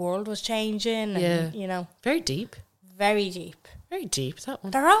whole world was changing. And, Yeah. you know, Very deep. very deep. Very deep, that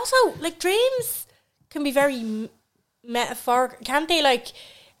one. They're also, like, dreams can be very metaphorical. Can't they, like,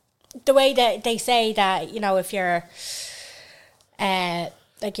 the way that they say that, you know, if you're,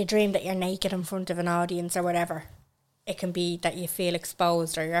 like, you dream that you're naked in front of an audience or whatever, it can be that you feel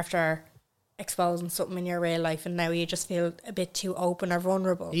exposed or you're after exposing something in your real life and now you just feel a bit too open or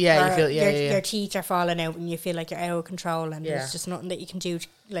vulnerable. Yeah, you Or feel, your teeth are falling out and you feel like you're out of control and Yeah. there's just nothing that you can do to,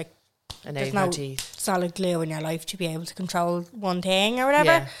 like, And there's no no teeth. solid glue in your life to be able to control one thing or whatever.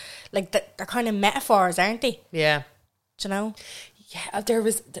 Yeah. Like, they're kind of metaphors, aren't they? Yeah. Do you know? Yeah, there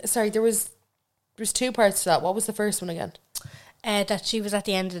was two parts to that. What was the first one again? That she was at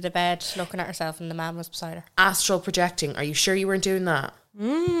the end of the bed looking at herself and the man was beside her. Astral projecting. Are you sure you weren't doing that?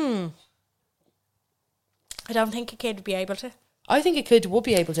 I don't think a kid would be able to. I think a kid would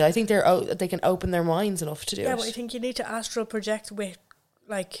be able to. I think they can open their minds enough to do Yeah, it. but I think you need to astral project with,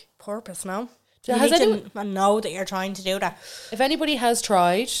 like, purpose, no? So You has need to know that you're trying to do that. If anybody has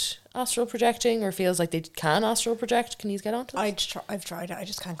tried astral projecting or feels like they can astral project, can you get onto it? I've tried it. I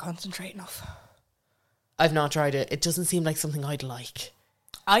just can't concentrate enough. I've not tried it. It doesn't seem like something I'd like.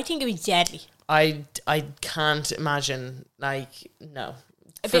 I think it'd be deadly. I can't imagine, like, no.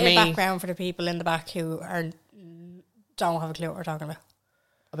 A For bit me, of background for the people in the back who don't have a clue what we're talking about.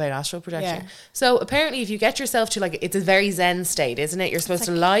 about astral projection. Yeah. So apparently if you get yourself to, like, it's a very zen state, isn't it? You're supposed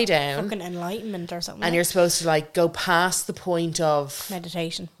to lie down Fucking enlightenment or something. and you're supposed to, like, go past the point of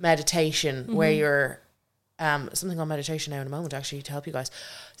meditation. where you're something on meditation now in a moment actually to help you guys.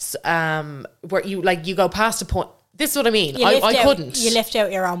 So, where you, like, you go past a point. This is what I mean. I couldn't. You lift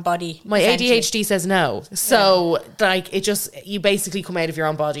out your own body. My essentially. ADHD says no. So like it just, you basically come out of your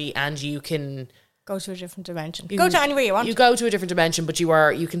own body and you can Go to a different dimension. Go to anywhere you want. You go to a different dimension, but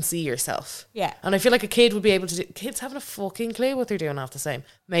you can see yourself. Yeah. And I feel like a kid would be able to do. Kids haven't a fucking clue what they're doing half the same.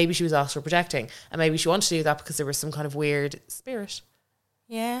 Maybe she was astral projecting, and maybe she wanted to do that because there was some kind of weird spirit,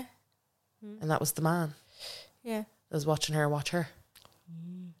 Yeah. and that was the man Yeah. that was watching her watch her.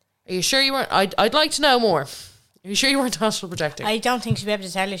 Are you sure you weren't? I'd like to know more. Are you sure you weren't astral projecting? I don't think she'd be able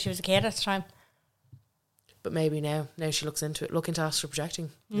to tell you she was a kid at the time. But maybe now she looks into it. Look into astral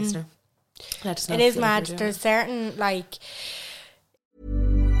projecting, listener. Let us know It if is you like mad. you're doing There's certain, like...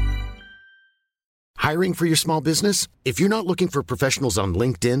 Hiring for your small business? If you're not looking for professionals on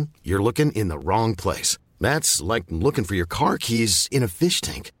LinkedIn, you're looking in the wrong place. That's like looking for your car keys in a fish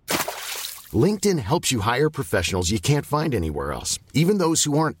tank. LinkedIn helps you hire professionals you can't find anywhere else, even those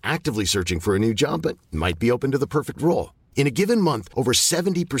who aren't actively searching for a new job but might be open to the perfect role. In a given month, over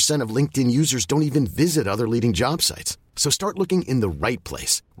 70% of LinkedIn users don't even visit other leading job sites. So start looking in the right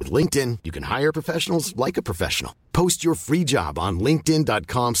place. With LinkedIn, you can hire professionals like a professional. Post your free job on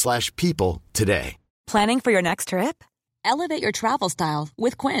linkedin.com/people today. Planning for your next trip? Elevate your travel style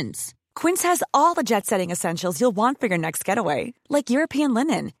with Quince. Quince has all the jet-setting essentials you'll want for your next getaway, like European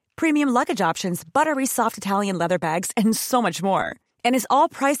linen, premium luggage options, buttery soft Italian leather bags, and so much more. And is all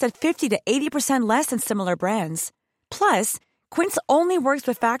priced at 50 to 80% less than similar brands. Plus, Quince only works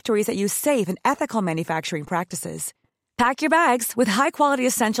with factories that use safe and ethical manufacturing practices. Pack your bags with high-quality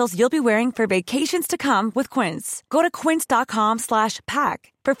essentials you'll be wearing for vacations to come with Quince. Go to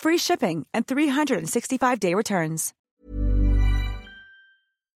quince.com/pack for free shipping and 365-day returns.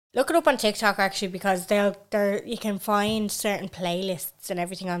 Look it up on TikTok actually, because you can find certain playlists and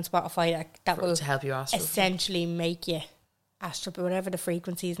everything on Spotify that will to help you astral. essentially make you astral, whatever the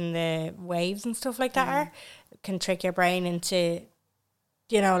frequencies and the waves and stuff like that are, can trick your brain into,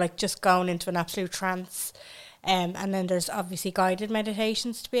 like just going into an absolute trance. And then there's obviously guided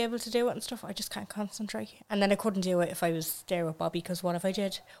meditations to be able to do it and stuff. I just can't concentrate. And then I couldn't do it if I was there with Bobby, because what if I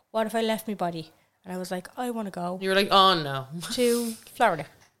did? What if I left my body? And I was like, I want to go. You were like, oh no. To Florida.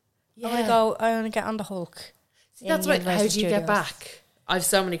 Yeah. I want to get on the Hulk. See, that's right. How do you get back? I have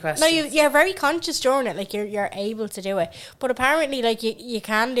so many questions. No, you're very conscious during it. Like, you're able to do it. But apparently, like, you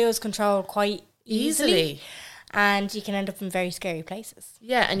can lose control quite easily. And you can end up in very scary places.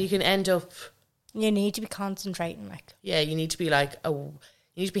 Yeah, and you can end up... You need to be concentrating, like. Yeah, you need to be like, you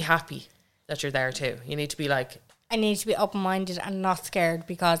need to be happy that you're there too. You need to be like... I need to be open-minded and not scared,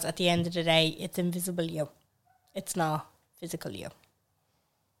 because at the end of the day, it's invisible you. It's not physical you.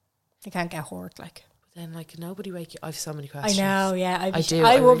 You can't get hurt, like. But then, like, nobody wake you... I have so many questions. I know, yeah. I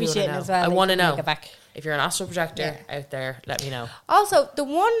really will be shitting as well. I want to know. Get back. If you're an astral projector out there, let me know. Also, the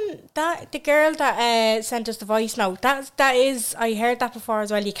girl that sent us the voice note, that is, I heard that before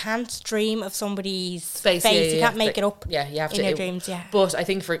as well. You can't dream of somebody's face. You can't make it up. Yeah, you have to in your dreams. Yeah, but I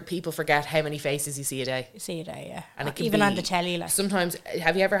think people forget how many faces you see a day. You see a day, yeah, and it can even be, on the telly. Like, sometimes,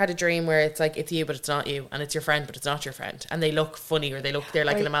 have you ever had a dream where it's like it's you but it's not you, and it's your friend but it's not your friend, and they look funny, or they're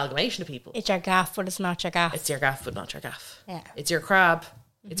like an amalgamation of people. It's your gaff, but it's not your gaff. It's your gaff, but not your gaff. Yeah, it's your crab.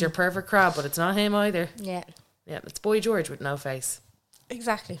 It's your perfect crab, but it's not him either. Yeah. Yeah, it's Boy George with no face.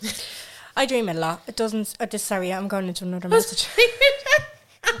 Exactly. I dream a lot. It doesn't... sorry, I'm going into another message.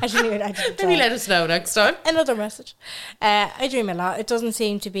 I didn't Maybe let us know next time. Another message. I dream a lot. It doesn't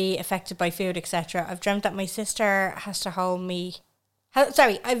seem to be affected by food, etc. I've dreamt that my sister has to hold me... I've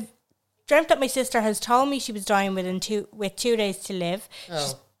dreamt that my sister has told me she was dying with 2 days to live. Oh.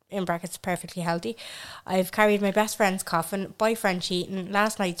 She's, in brackets, perfectly healthy. I've carried my best friend's coffin, boyfriend cheating,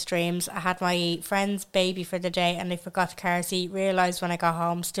 last night's dreams. I had my friend's baby for the day and I forgot the car seat. Realised when I got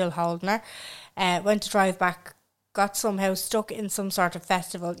home, still holding her. Went to drive back, got somehow stuck in some sort of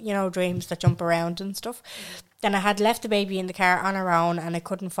festival. Dreams that jump around and stuff. Then I had left the baby in the car on her own and I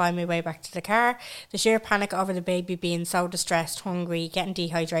couldn't find my way back to the car. The sheer panic over the baby being so distressed, hungry, getting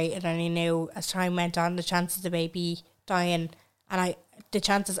dehydrated, and I knew as time went on the chances of the baby dying and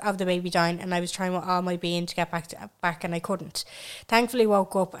I was trying with all my being to get back and I couldn't. Thankfully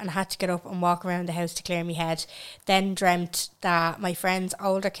woke up and had to get up and walk around the house to clear my head. Then dreamt that my friend's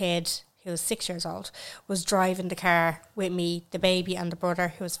older kid, who was 6 years old, was driving the car with me, the baby and the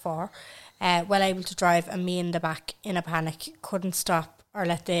brother, who was 4, well able to drive, and me in the back in a panic, wouldn't stop or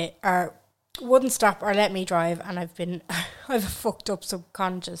let me drive, and I've fucked up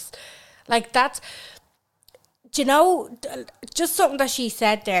subconscious. Like, that's... Do you know, just something that she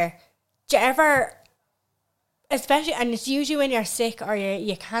said there, do you ever, especially, and it's usually when you're sick or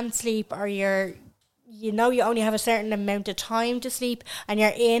you can't sleep or you only have a certain amount of time to sleep and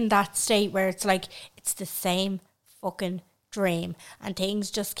you're in that state where it's like, it's the same fucking dream and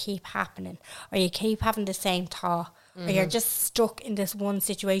things just keep happening, or you keep having the same thought, or you're just stuck in this one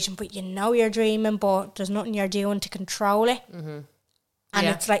situation, but you're dreaming, but there's nothing you're doing to control it. Mm-hmm. And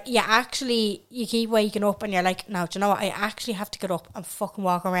it's like, you keep waking up and you're like, no, do you know what? I actually have to get up and fucking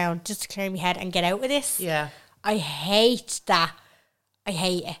walk around just to clear my head and get out of this. Yeah. I hate that. I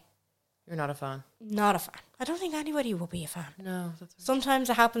hate it. You're not a fan? Not a fan. I don't think anybody would be a fan. No. That's right. Sometimes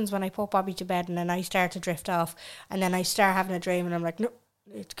it happens when I put Bobby to bed and then I start to drift off and then I start having a dream and I'm like, no,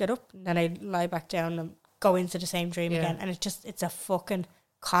 I need to get up. And then I lie back down and go into the same dream again. And it's a fucking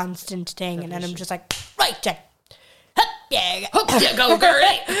constant thing. And then I'm just like, right, Jen. Yeah, go,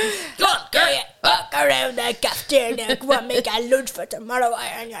 girlie. Go on, girlie. Up. walk around the cafeteria, go and make a lunch for tomorrow,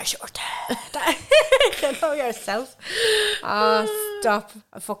 iron your shirt. You know yourself. Oh, stop.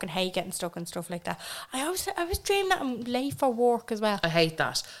 I fucking hate getting stuck and stuff like that. I was dreaming that I'm late for work as well. I hate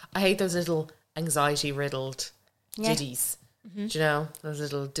that. I hate those little anxiety-riddled ditties. Do you know? Those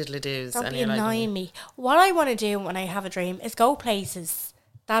little diddly-doos. Don't be annoying me. What I want to do when I have a dream is go places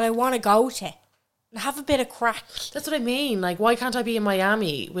that I want to go to and have a bit of crack. That's what I mean. Like, why can't I be in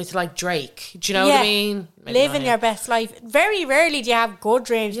Miami with, like, Drake? Do you know what I mean? Maybe living your best life. Very rarely do you have good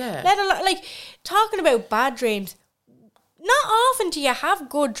dreams. Yeah. Let alone, like, talking about bad dreams, not often do you have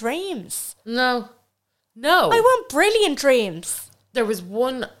good dreams. No. I want brilliant dreams. There was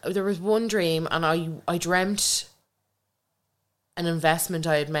one dream, and I dreamt an investment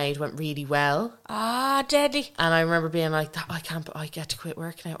I had made went really well. Ah, deadly. And I remember being like, I get to quit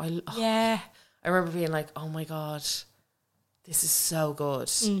work now. Yeah. I remember being like, oh my God, this is so good.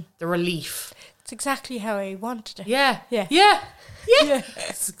 The relief. It's exactly how I wanted it. Yeah. Yeah.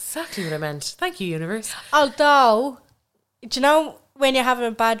 That's exactly what I meant. Thank you, universe. Although, do you know when you're having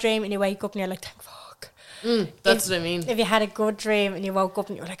a bad dream and you wake up and you're like, thank fuck. That's what I mean. If you had a good dream and you woke up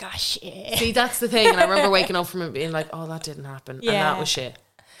and you were like, ah, shit. See, that's the thing. And I remember waking up from it being like, oh, that didn't happen. And that was shit.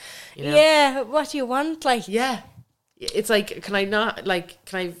 You know? Yeah, what do you want? Like, yeah. It's like, can I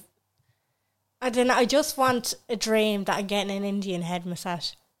I don't know. I just want a dream that I'm getting an Indian head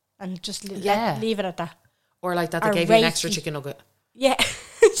massage and just leave it at that. Or like that they gave you an extra chicken nugget. Yeah.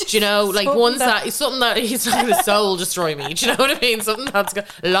 Do you know, like something that he's not going to soul destroy me. Do you know what I mean? Something that's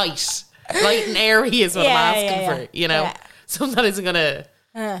light and airy is what I'm asking for. You know, something that isn't going to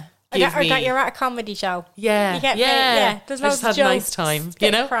give me. Or that you're at a comedy show. Yeah, you get There's loads of jokes. Had a nice time.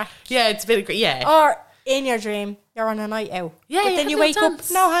 You know, yeah, it's a bit of great. Yeah. Or in your dream, you're on a night out. Yeah, but then you wake up,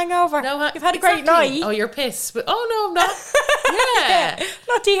 no hangover. You've had a great night. Oh, you're pissed. But no, I'm not. Yeah.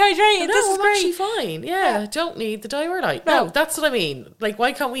 Not dehydrated. No, this is I'm great. actually fine. Yeah, don't need the diuretic. No, that's what I mean. Like,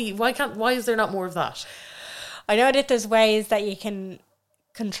 why is there not more of that? I know that there's ways that you can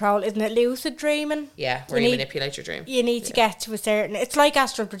control. Isn't it lucid dreaming? Yeah, where you manipulate your dream. You need to get to a certain... It's like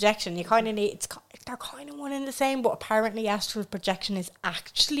astral projection. You kind of need... They're kind of one and the same, but apparently astral projection is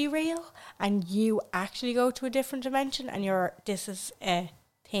actually real and you actually go to a different dimension and this is a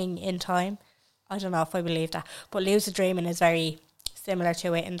thing in time. I don't know if I believe that, but lucid dreaming is very similar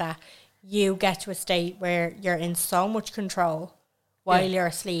to it in that you get to a state where you're in so much control while you're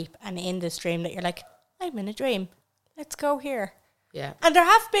asleep and in this dream that you're like, I'm in a dream. Let's go here. Yeah. And there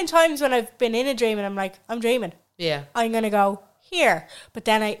have been times when I've been in a dream and I'm like, I'm dreaming. Yeah. I'm going to go here. But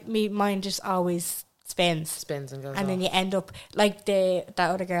then mine just always spins and goes and then you end up like that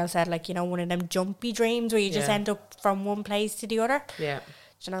other girl said, like, you know, one of them jumpy dreams where you just end up from one place to the other. Yeah.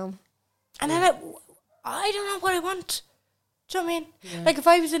 Do you know? And then I don't know what I want. Do you know what I mean? Yeah. Like if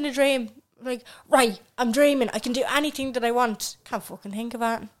I was in a dream, like, right, I'm dreaming, I can do anything that I want. Can't fucking think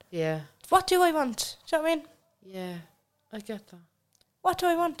about it. Yeah. What do I want? Do you know what I mean? Yeah, I get that. What do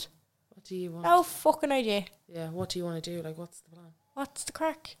I want? What do you want? No fucking idea. Yeah, what do you want to do? Like, what's the plan? What's the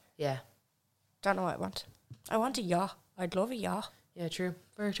crack? Yeah. Don't know what I want. I want a yacht. I'd love a yacht. Yeah, true.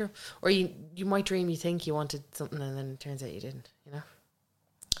 Very true. Or you might dream you think you wanted something and then it turns out you didn't, you know?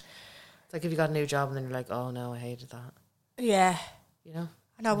 It's like if you got a new job and then you're like, oh no, I hated that. Yeah. You know?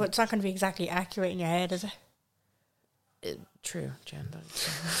 I know, but it's not going to be exactly accurate in your head, is it? True, Jen.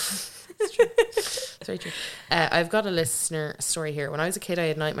 It's true. It's very true. I've got a listener story here. When I was a kid, I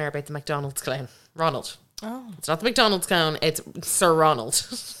had a nightmare about the McDonald's clown, Ronald. Oh. It's not the McDonald's clown, it's Sir Ronald.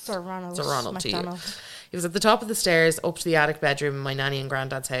 Sir Ronald. Sir Ronald to McDonald. you. He was at the top of the stairs up to the attic bedroom in my nanny and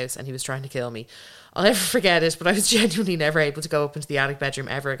granddad's house and he was trying to kill me. I'll never forget it, but I was genuinely never able to go up into the attic bedroom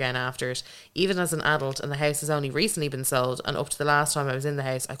ever again after it. Even as an adult, and the house has only recently been sold, and up to the last time I was in the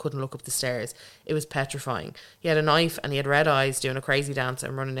house, I couldn't look up the stairs. It was petrifying. He had a knife and he had red eyes doing a crazy dance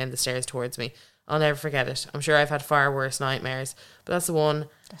and running down the stairs towards me. I'll never forget it. I'm sure I've had far worse nightmares, but that's the one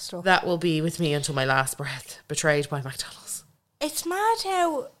that will be with me until my last breath. Betrayed by McDonald's. It's mad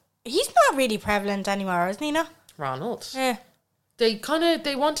how he's not really prevalent anymore, isn't he? No, Ronald. Yeah. They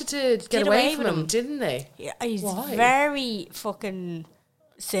wanted to get away from him, didn't they? Yeah, he's very fucking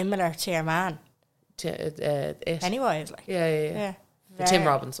similar to your man. To it. Anyways, like yeah. The Tim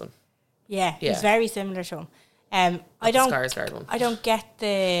Robbins one. Yeah, he's very similar to him. I don't Skarsgård one. I don't get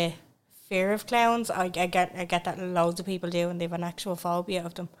the fear of clowns. I get that loads of people do, and they've an actual phobia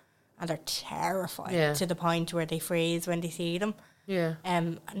of them, and they're terrified to the point where they freeze when they see them. Yeah.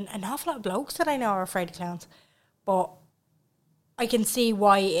 An awful lot of blokes that I know are afraid of clowns, but I can see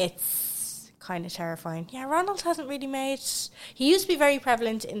why it's kind of terrifying. Yeah, Ronald hasn't really made... He used to be very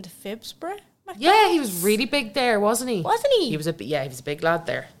prevalent in the Phibsborough. Yeah, he was really big there, wasn't he? Wasn't he? He was a big lad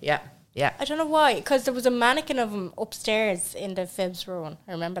there. Yeah. Yeah. I don't know why, because there was a mannequin of him upstairs in the Fibs room.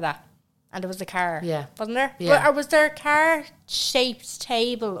 I remember that. And there was a car. Yeah. Wasn't there? Yeah. Or was there a car-shaped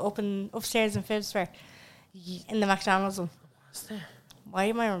table upstairs in Fibsbury? In the McDonald's one? Was there? Why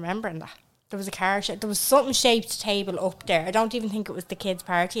am I remembering that? There was a there was something shaped table up there. I don't even think it was the kids'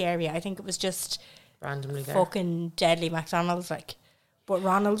 party area. I think it was just Randomly there. fucking deadly McDonald's, like. But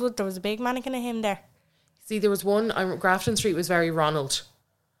Ronald, there was a big mannequin of him there. See, there was one, Grafton Street was very Ronald,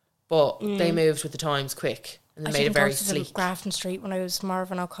 but they moved with the times quick and they made it very sleek. Grafton Street when I was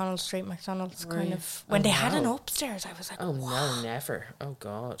Marvin O'Connell Street McDonald's kind of when they had an upstairs. I was like, oh no, never. Oh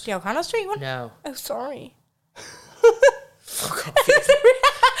God. The O'Connell Street one? No. Oh, sorry. Fuck off.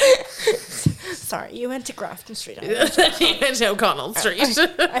 Sorry, you went to Grafton Street. You went to O'Connell Street.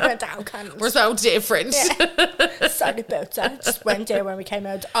 I went to O'Connell. We're so different. Yeah. Sorry about that. I just went there when we came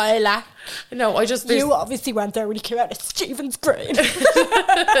out of Isla. No, You obviously went there when you came out of Stephen's Green.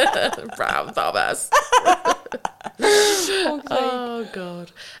 Brown Thomas. Oh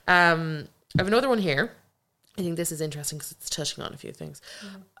God. I have another one here. I think this is interesting because it's touching on a few things.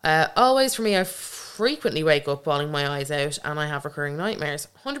 Always for me, I frequently wake up bawling my eyes out and I have recurring nightmares.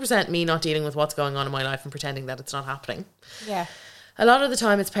 100% me not dealing with what's going on in my life and pretending that it's not happening. Yeah. A lot of the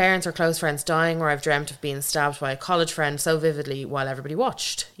time it's parents or close friends dying, or I've dreamt of being stabbed by a college friend so vividly while everybody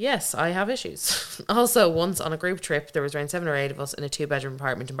watched. Yes, I have issues. Also, once on a group trip, there was around 7 or 8 of us in a 2-bedroom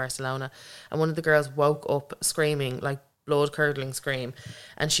apartment in Barcelona, and one of the girls woke up screaming, like blood-curdling scream,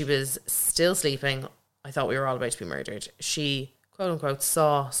 and she was still sleeping. I thought we were all about to be murdered. She, quote unquote,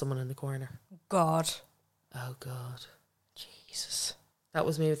 saw someone in the corner. God. Oh God. Jesus. That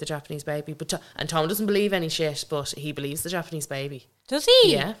was me with the Japanese baby. And Tom doesn't believe any shit, but he believes the Japanese baby. Does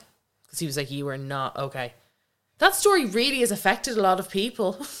he? Yeah. Because he was like, you were not okay. That story really has affected a lot of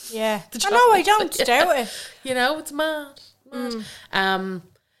people. Yeah. I know, I don't doubt it. You know, it's mad.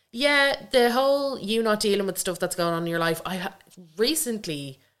 Yeah, the whole you not dealing with stuff that's going on in your life.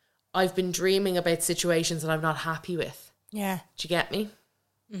 Recently, I've been dreaming about situations that I'm not happy with. Yeah. Do you get me?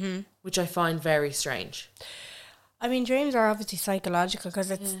 Mm-hmm. Which I find very strange. I mean, dreams are obviously psychological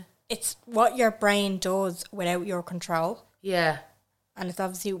because it's what your brain does without your control. Yeah. And it's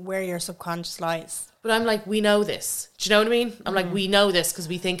obviously where your subconscious lies. But I'm like, we know this. Do you know what I mean? I'm like, we know this because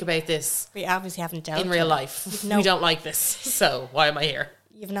we think about this. We obviously haven't dealt in real life. We don't like this. So why am I here?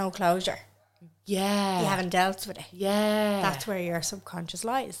 You've no closure. Yeah. You haven't dealt with it. Yeah. That's where your subconscious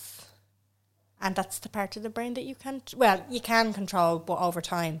lies. And that's the part of the brain that you can control, but over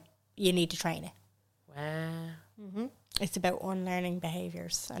time, you need to train it. Wow. Mm-hmm. It's about unlearning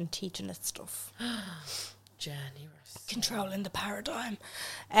behaviours and teaching it stuff. Generous. Controlling the paradigm.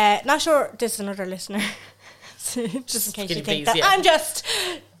 Not sure, this is another listener. Just in case you think that. I'm just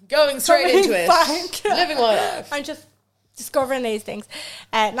going straight into it. Living my life. I'm just discovering these things.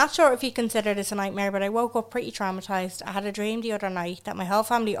 Not sure if you consider this a nightmare, but I woke up pretty traumatised. I had a dream the other night that my whole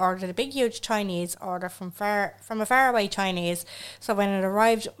family ordered a big huge Chinese order from a faraway Chinese, so when it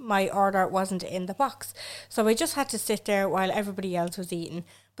arrived my order wasn't in the box, so I just had to sit there while everybody else was eating.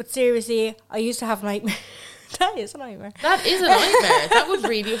 But seriously, I used to have nightmares. That is a nightmare. That is a nightmare. That would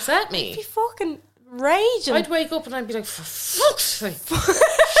really upset me. I'd be fucking raging. I'd wake up and I'd be like, for fuck's sake,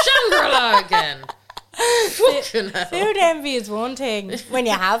 Shangri-La again. Food envy is one thing when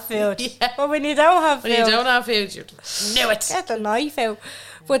you have food, but when you don't have food, you knew it. Get the knife out.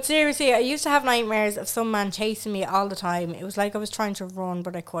 But seriously, I used to have nightmares of some man chasing me all the time. It was like I was trying to run,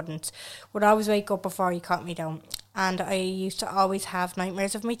 but I couldn't. Would always wake up before he caught me down. And I used to always have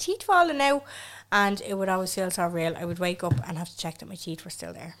nightmares of my teeth falling out, and it would always feel so real. I would wake up and have to check that my teeth were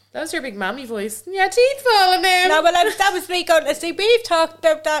still there. That was your big mammy voice. Your teeth falling out. No, well, that was me going, see, we've talked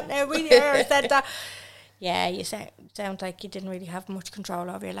about that now. We said that. Yeah, you sound like you didn't really have much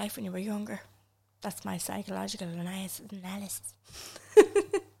control over your life when you were younger. That's my psychological analysis.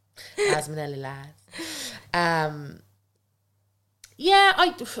 As Manelli lads. Yeah,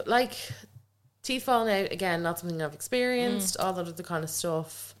 I like teeth falling out again. Not something I've experienced. All that other kind of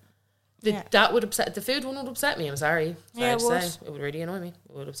stuff. That would upset. The food one would upset me. I'm sorry. Yeah, it would. It would really annoy me.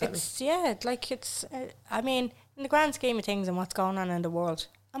 It would upset me. Yeah, like it's. I mean, in the grand scheme of things and what's going on in the world,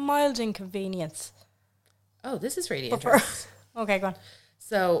 a mild inconvenience. Oh, this is really interesting. Okay, go on.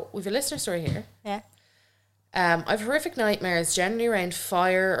 So we've a listener story here. Yeah. I've horrific nightmares, generally around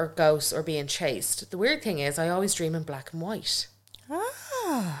fire or ghosts or being chased. The weird thing is I always dream in black and white.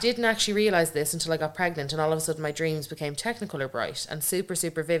 Didn't actually realise this until I got pregnant, and all of a sudden my dreams became technicolor bright and super,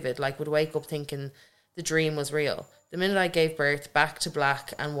 super vivid, like would wake up thinking the dream was real. The minute I gave birth, back to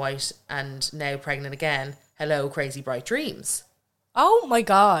black and white, and now pregnant again. Hello, crazy bright dreams. Oh my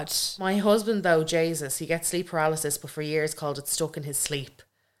God. My husband, though, Jesus, he gets sleep paralysis, but for years called it stuck in his sleep.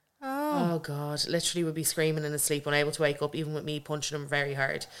 Oh. Oh God, literally would be screaming in his sleep, unable to wake up, even with me punching him very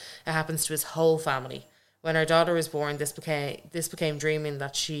hard. It happens to his whole family. When our daughter was born, this became dreaming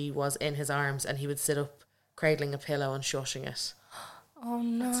that she was in his arms, and he would sit up, cradling a pillow and shushing it. Oh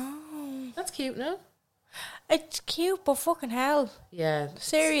no. That's cute, no? It's cute, but fucking hell. Yeah.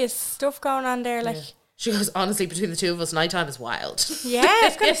 Serious stuff going on there, like. Yeah. She goes, honestly, between the two of us, nighttime is wild. Yeah, I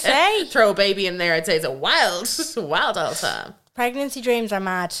was going to say. Throw a baby in there, I'd say it's a wild all time. Pregnancy dreams are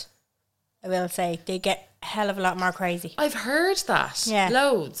mad, I will say. They get a hell of a lot more crazy. I've heard that. Yeah.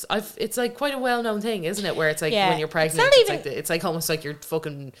 Loads. It's like quite a well-known thing, isn't it? Where it's like when you're pregnant, it's like almost like you're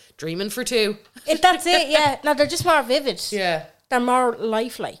fucking dreaming for two. That's it, yeah. No, they're just more vivid. Yeah. They're more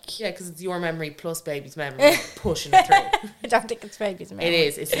lifelike. Yeah, because it's your memory plus baby's memory pushing it through. I don't think it's baby's memory. It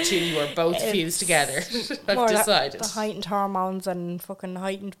is. It's the two you are both fused together. I've decided. The heightened hormones and fucking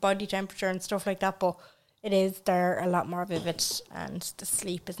heightened body temperature and stuff like that, but they're a lot more vivid, and the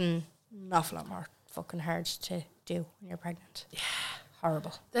sleep is an awful lot more fucking hard to do when you're pregnant. Yeah.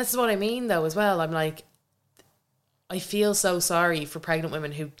 Horrible. That's what I mean, though, as well. I'm like, I feel so sorry for pregnant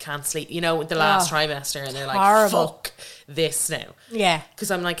women who can't sleep, the last trimester, and they're like, horrible. Fuck this now. Yeah.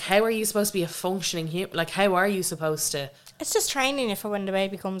 Because I'm like, how are you supposed to be a functioning human? Like, how are you supposed to? It's just training you for when the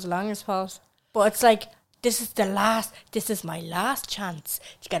baby comes along, I suppose. But it's like, this is my last chance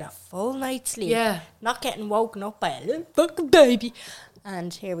to get a full night's sleep. Yeah. Not getting woken up by a little fucking baby.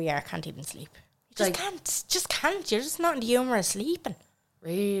 And here we are, can't even sleep. You just can't. You're just not in the humour of sleeping.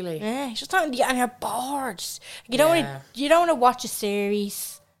 Really? Yeah, you're just not in the, and you're bored. You don't want to watch a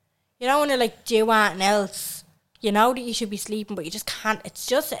series. You don't want to do anything else. You know that you should be sleeping, but you just can't. It's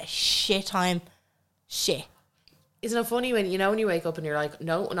just a shit time. Shit. Isn't it funny when you wake up and you're like,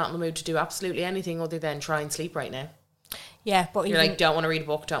 no, I'm not in the mood to do absolutely anything other than try and sleep right now. Yeah, but you're like, don't want to read a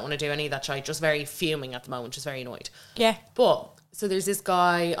book, don't want to do any of that shit. Just very fuming at the moment, just very annoyed. Yeah. But so there's this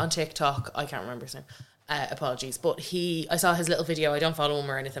guy on TikTok, I can't remember his name. Apologies, but I saw his little video. I don't follow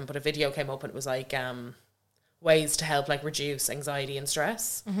him or anything, but a video came up and it was like ways to help reduce anxiety and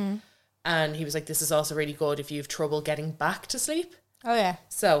stress. Mm-hmm. And he was like, this is also really good if you have trouble getting back to sleep. Oh yeah.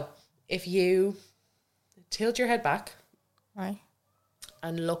 So if you tilt your head back, right,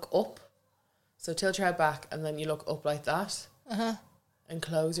 and look up, so tilt your head back and then you look up like that, and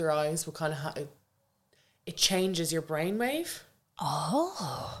close your eyes, will kind of it changes your brainwave.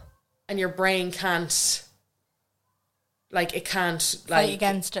 Oh. And your brain can't, fight against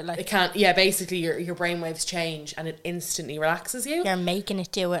it, it can't, basically your brainwaves change and it instantly relaxes you. You're making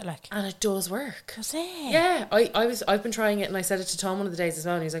it do it, and it does work. Does it? Yeah, I've been trying it, and I said it to Tom one of the days as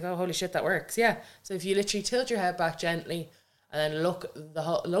well, and he's like, oh, holy shit, that works. Yeah, so if you literally tilt your head back gently and then look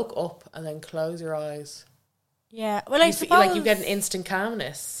up and then close your eyes. Yeah, well, I suppose you get an instant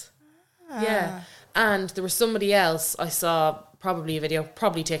calmness. Yeah. And there was somebody else I saw, probably a video,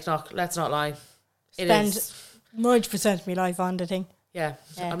 probably TikTok, let's not lie. Spend 90% of my life on the thing. Yeah.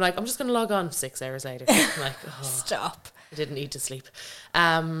 I'm like, I'm just going to log on 6 hours later. I'm like, stop. I didn't need to sleep.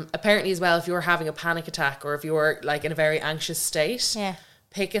 Apparently as well, if you're having a panic attack or if you're in a very anxious state,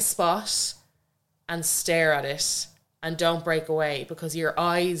 pick a spot and stare at it and don't break away, because your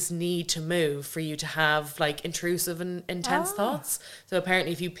eyes need to move for you to have intrusive and intense thoughts. So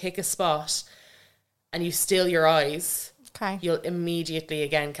apparently if you pick a spot and you still your eyes, you'll immediately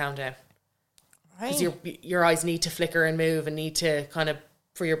again calm down. Right. Because your eyes need to flicker and move and need to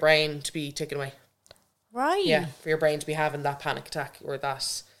for your brain to be taken away. Right. Yeah, for your brain to be having that panic attack or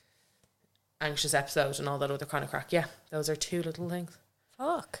that anxious episode and all that other kind of crack. Yeah, those are two little things.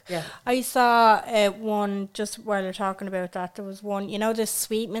 Fuck. Yeah. I saw one, just while you're talking about that, there was one, the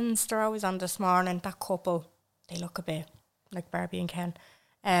Sweetmans, they're always on this morning, that couple, they look a bit like Barbie and Ken.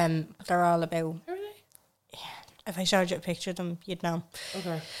 But they're all about... Who are they? If I showed you a picture of them, you'd know.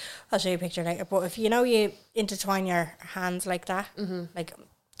 Okay. I'll show you a picture later. But if you intertwine your hands like that,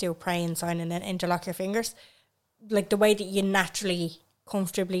 do a praying sign and then interlock your fingers, the way that you naturally,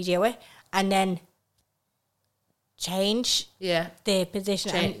 comfortably do it, and then change the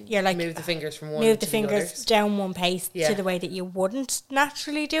position, and you're move the fingers from one move to the fingers down one pace to the way that you wouldn't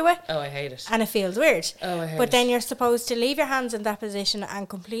naturally do it. Oh, I hate it. And it feels weird. Oh, I hate it. But then you're supposed to leave your hands in that position and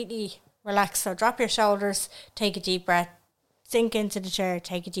completely relax. So drop your shoulders, take a deep breath, sink into the chair,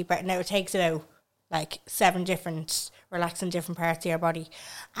 take a deep breath. Now it takes about 7 different relaxing different parts of your body,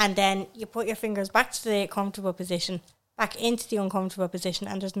 and then you put your fingers back to the comfortable position, back into the uncomfortable position,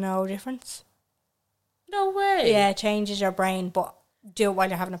 and there's no difference. No way. Yeah, it changes your brain, but do it while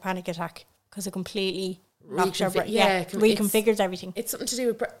you're having a panic attack, because it completely knocks your brain. Yeah, reconfigures everything. It's something to do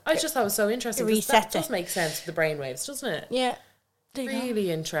with... I just thought it was so interesting. It resets that does make sense with the brainwaves, doesn't it? Yeah.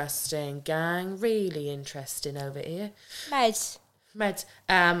 Really interesting, gang. Really interesting over here. Nice. Meds.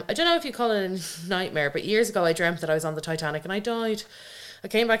 I don't know if you call it a nightmare, but years ago I dreamt that I was on the Titanic and I died. I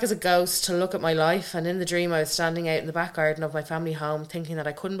came back as a ghost to look at my life, and in the dream I was standing out in the back garden of my family home thinking that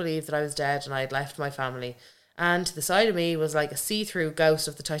I couldn't believe that I was dead and I had left my family. And to the side of me was like a see-through ghost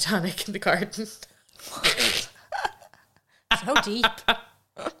of the Titanic in the garden. So deep.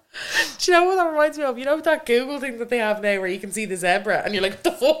 Do you know what that reminds me of? You know that Google thing that they have now where you can see the zebra and you're like, what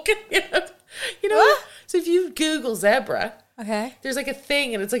the fuck? You know? What? So if you Google zebra, Okay. there's like a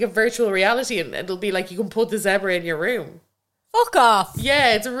thing and it's like a virtual reality and it'll be like you can put the zebra in your room. Fuck off.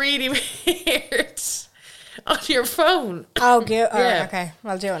 Yeah, it's really weird. On your phone. Oh, good. Yeah. Okay.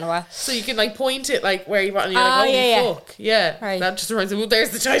 I'll do it in a while. So you can like point it like where you want and you're Oh, like, holy yeah. fuck. Yeah. Right. That just reminds me, well,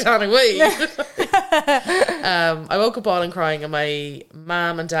 there's the Titanic way. I woke up bawling crying and my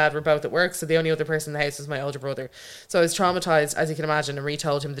mum and dad were both at work, so the only other person in the house was my older brother. So I was traumatized, as you can imagine, and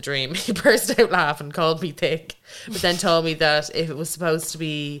retold him the dream. He burst out laughing, called me thick, but then told me that if it was supposed to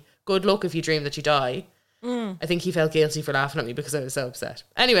be good luck if you dream that you die, I think he felt guilty for laughing at me because I was so upset.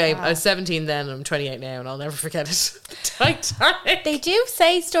 Anyway, I was 17 then and I'm 28 now and I'll never forget it. Titanic. They do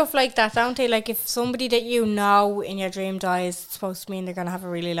say stuff like that, don't they? Like if somebody that you know in your dream dies, it's supposed to mean they're going to have a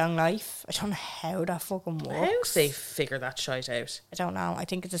really long life. I don't know how that fucking works. How do they figure that shite out? I don't know. I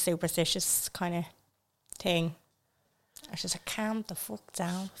think it's a superstitious kind of thing. I was just like, calm the fuck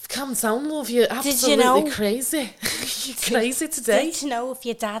down. Calm down, love. You absolutely you know? crazy. You're crazy today. Did you know if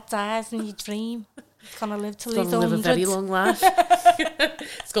your dad dies in your dream, he's going to live till It's he's going to live a 100? very long life.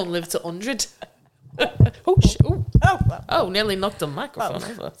 It's going to live to 100. Oh, nearly knocked the microphone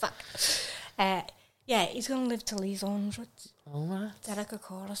over. Fuck. Yeah, he's going to live till he's 100. Oh, right. Derek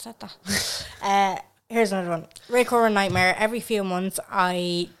O'Connor said that. Here's another one. Recurring nightmare. Every few months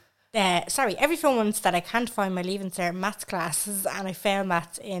that I can't find my Leaving Cert maths classes and I fail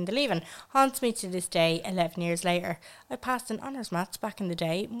maths in the Leaving. Haunts me to this day, 11 years later. I passed in honours maths back in the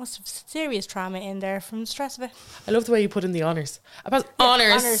day. Must have serious trauma in there from the stress of it. I love the way you put in the honours. I passed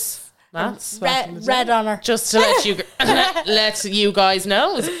honours. Maths. Red honour. Just to let you guys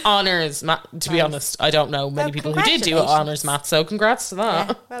know, it's honours. To be honest, I don't know many people who did do honours maths, so congrats to that.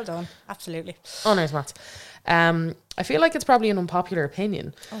 Yeah, well done. Absolutely. Honours maths. I feel like it's probably an unpopular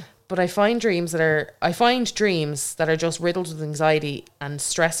opinion, but I find dreams that are just riddled with anxiety and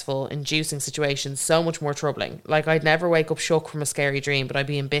stressful, inducing situations so much more troubling. Like I'd never wake up shook from a scary dream, but I'd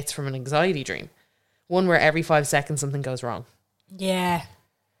be in bits from an anxiety dream. One where every 5 seconds something goes wrong. Yeah.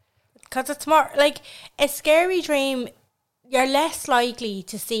 Because it's more like a scary dream, you're less likely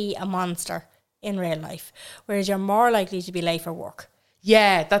to see a monster in real life, whereas you're more likely to be late for work.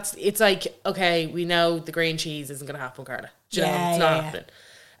 Yeah, it's like, okay, we know the green cheese isn't going to happen, Carla. Do you know, it's not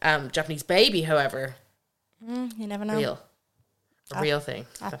happening. Japanese baby, however, You never know. a real thing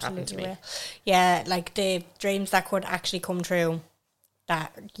that happened Absolutely to me. real. Yeah, like the dreams that could actually come true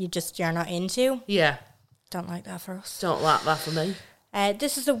that you're not into. Yeah, Don't like that for us. don't laugh that for me.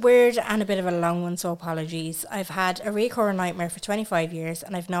 This is a weird and a bit of a long one, so apologies. I've had a recurring nightmare for 25 years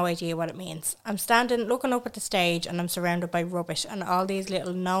and I've no idea what it means. I'm standing looking up at the stage and I'm surrounded by rubbish and all these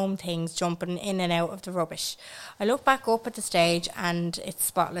little gnome things jumping in and out of the rubbish. I look back up at the stage and it's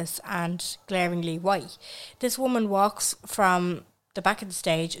spotless and glaringly white. This woman walks from the back of the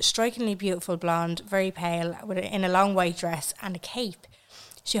stage, strikingly beautiful blonde, very pale, in a long white dress and a cape.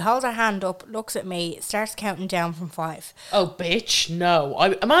 She holds her hand up, looks at me, starts counting down from 5. Oh, bitch, no.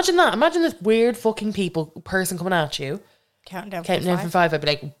 Imagine that. Imagine this weird fucking person coming at you. Counting down from 5. I'd be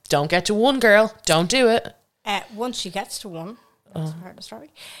like, don't get to 1, girl. Don't do it. Once she gets to 1, that's part of the story,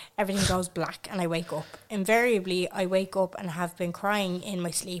 everything goes black and I wake up. Invariably, I wake up and have been crying in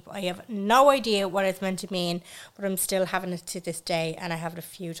my sleep. I have no idea what it's meant to mean, but I'm still having it to this day and I have it a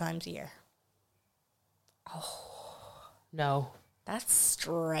few times a year. No. That's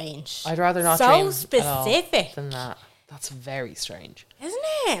strange. I'd rather not so dream specific at all than that. That's very strange. Isn't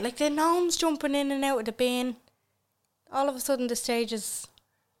it? Like the gnomes jumping in and out of the bin. All of a sudden the stage is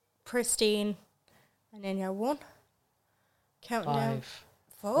pristine. And then you're 1. Counting down. 5,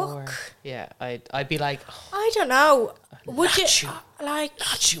 Fuck. 4. Yeah, I'd be like, I don't know. Would you you. like?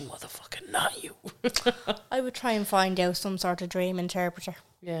 not you, motherfucker, not you. I would try and find out some sort of dream interpreter.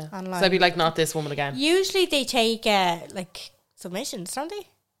 Yeah. Online. So I'd be like, not this woman again. Usually they take like submissions, don't they?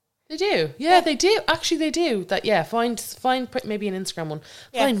 They do. Yeah, they do. Actually, they do. That. Yeah, find maybe an Instagram one.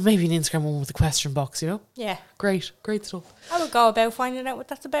 Yeah. Find maybe an Instagram one with a question box, you know? Yeah. Great stuff. I would go about finding out what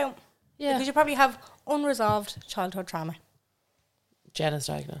that's about. Yeah. Because you probably have unresolved childhood trauma. Jen is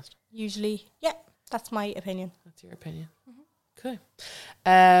diagnosed. Usually. Yeah, that's my opinion. That's your opinion. Okay.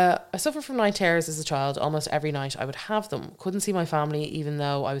 I suffered from night terrors as a child. Almost every night I would have them. Couldn't see my family even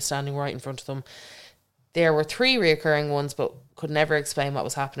though I was standing right in front of them. There were 3 reoccurring ones, but could never explain what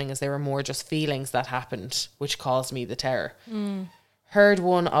was happening, as they were more just feelings that happened, which caused me the terror. Heard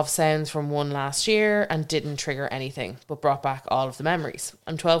one of sounds from one last year and didn't trigger anything, but brought back all of the memories.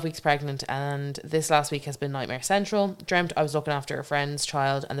 I'm 12 weeks pregnant, and this last week has been nightmare central. Dreamt I was looking after a friend's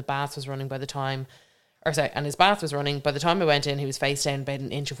child, and the bath was running by the time... and his bath was running. By the time I went in, he was face down about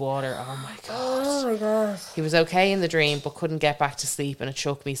an inch of water. Oh my God. Oh my God. He was okay in the dream, but couldn't get back to sleep, and it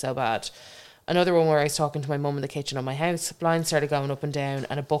shook me so bad. Another one where I was talking to my mum in the kitchen of my house. Blinds started going up and down,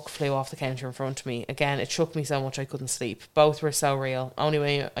 and a book flew off the counter in front of me. Again, it shook me so much I couldn't sleep. Both were so real. Only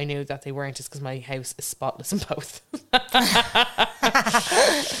way I knew that they weren't is because my house is spotless in both.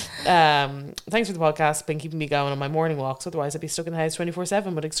 Thanks for the podcast. Been keeping me going on my morning walks. Otherwise, I'd be stuck in the house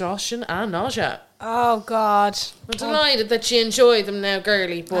 24/7 with exhaustion and nausea. Oh God. I'm delighted that you enjoy them now,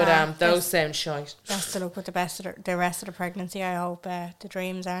 girly. But those sound shite. Best of luck with the rest of the pregnancy. I hope the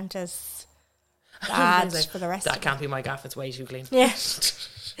dreams aren't as bad for the rest. That can't be my gaff. It's way too clean. Yeah.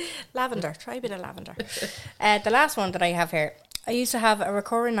 Lavender. Try a bit of lavender. The last one that I have here. I used to have a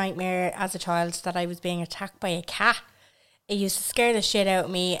recurring nightmare as a child that I was being attacked by a cat. It used to scare the shit out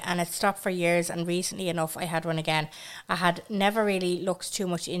of me, and it stopped for years, and recently enough I had one again. I had never really looked too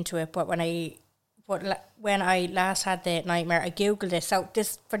much into it, but when I last had the nightmare, I googled it. So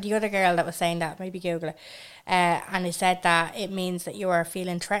this, for the other girl that was saying that, maybe Google it. And it said that it means that you are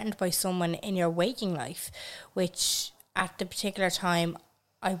feeling threatened by someone in your waking life, which at the particular time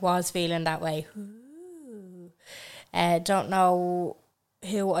I was feeling that way. Don't know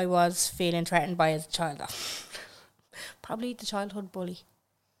who I was feeling threatened by as a child though. Probably the childhood bully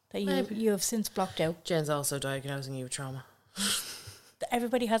that you have since blocked out. Jen's also diagnosing you with trauma.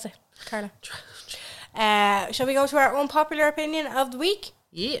 Everybody has it, Carla. Shall we go to our unpopular opinion of the week?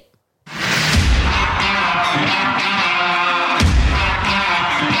 Yeah.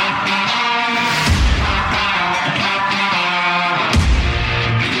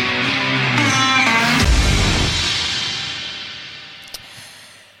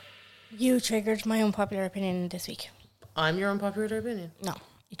 You triggered my unpopular opinion this week. I'm your unpopular opinion? No,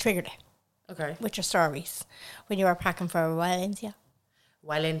 you triggered it. Okay. With your stories. When you were packing for Valencia.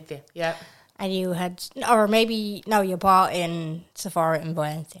 Valencia, yeah. And you had, or maybe, no, you bought in Sephora in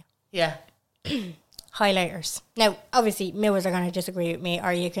Valencia. Yeah. Highlighters. Now, obviously, viewers are going to disagree with me,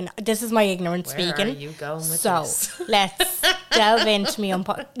 or you can, this is my ignorance Where speaking. are you going with so, this? let's delve into me.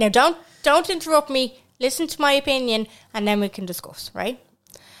 Now, don't interrupt me. Listen to my opinion, and then we can discuss, right?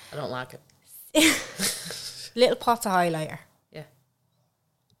 I don't like it. Little pots of highlighter. Yeah.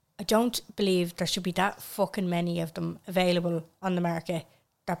 I don't believe there should be that fucking many of them available on the market.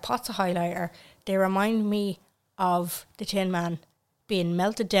 They're pots of highlighter. They remind me of the Tin Man being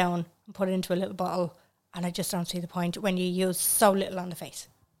melted down and put into a little bottle, and I just don't see the point when you use so little on the face.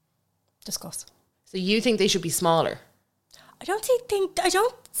 Discuss. So you think they should be smaller? I don't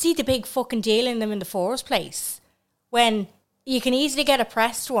see the big fucking deal in them in the first place. When you can easily get a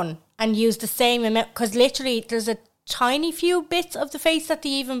pressed one and use the same amount, because literally there's a tiny few bits of the face that they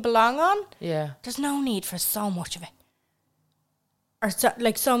even belong on. Yeah. There's no need for so much of it. Or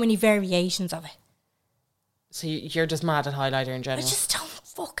so many variations of it. So you're just mad at highlighter in I general? just don't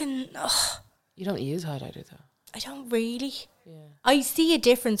fucking... Ugh. You don't use highlighter though? I don't really. Yeah. I see a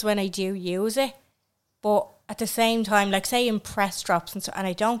difference when I do use it, but at the same time, like say in press drops and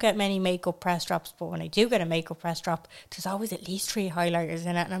I don't get many makeup press drops, but when I do get a makeup press drop, there's always at least 3 highlighters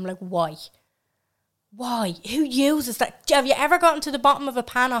in it, and I'm like, why? Why? Who uses that? Have you ever gotten to the bottom of a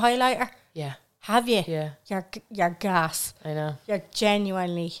pan of highlighter? Yeah. Have you? Yeah. You're gas. I know. You're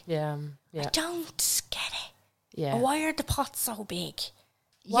genuinely... Yeah. I don't get it. Yeah. Why are the pots so big?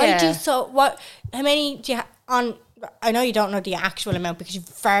 Why do you how many do you have on? I know you don't know the actual amount because you've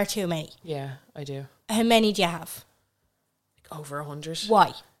far too many. Yeah, I do. How many do you have? Like over 100.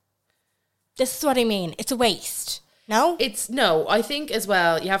 Why? This is what I mean. It's a waste. No? No, I think as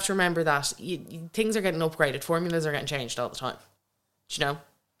well, you have to remember that things are getting upgraded. Formulas are getting changed all the time. Do you know?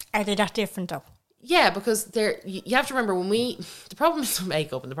 Are they that different though? Yeah, because you have to remember the problem is with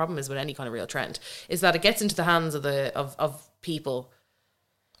makeup, and the problem is with any kind of real trend, is that it gets into the hands of people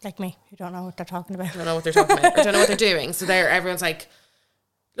like me, who don't know what they're talking about. Don't know what they're talking about, or don't know what they're doing. So everyone's like,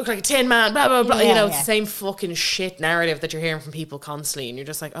 look like a Tin Man, blah blah blah. Yeah, it's the same fucking shit narrative that you're hearing from people constantly, and you're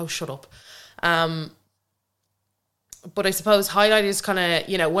just like, oh, shut up. But I suppose highlighters kind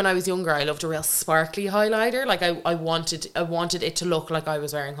of, when I was younger, I loved a real sparkly highlighter. Like I wanted it to look like I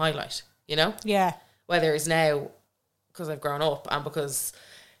was wearing highlight. Yeah. Whether it's now because I've grown up and because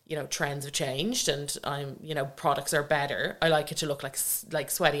trends have changed and I'm products are better, I like it to look like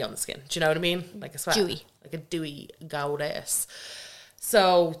sweaty on the skin. Do you know what I mean? Like a sweat, dewy, like a dewy goddess.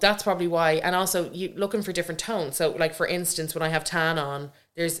 So that's probably why. And also you looking for different tones. So like for instance, when I have tan on,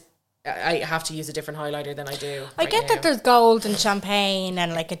 I have to use a different highlighter than I do. I get that there's gold and champagne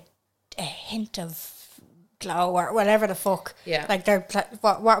and like a hint of glow or whatever the fuck. Yeah. Like they're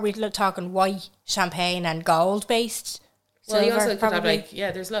what are we talking? White, champagne, and gold based. Well, you also Silver, could have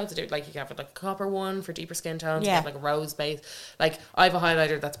probably. there's loads of different, like you can have like a copper one for deeper skin tones, you Yeah. have like a rose base. Like I have a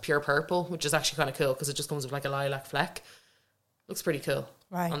highlighter that's pure purple, which is actually kind of cool because it just comes with like a lilac fleck. Looks pretty cool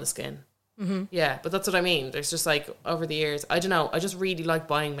on the skin. Mm-hmm. Yeah, but that's what I mean. There's just like over the years, I don't know, I just really like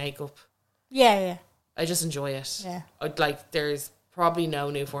buying makeup. Yeah. I just enjoy it. Yeah. There's probably no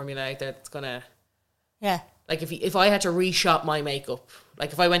new formula out there that's gonna. Yeah. Like if I had to reshop my makeup,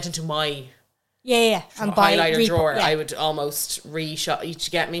 like if I went into my And buy highlighter drawer, yeah. I would almost reshop. You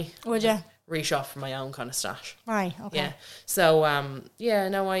get me? Would you? Reshop for my own kind of stash. Right. Okay. Yeah. So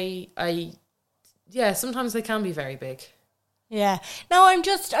sometimes they can be very big. Yeah. No,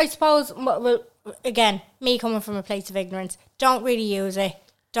 I suppose, well, again, me coming from a place of ignorance, don't really use it,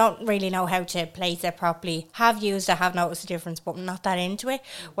 don't really know how to place it properly, have used it, have noticed the difference, but not that into it.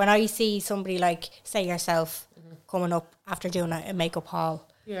 When I see somebody like, say yourself, coming up after doing a makeup haul,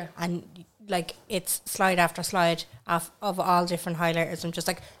 Yeah. and like it's slide after slide of all different highlighters, I'm just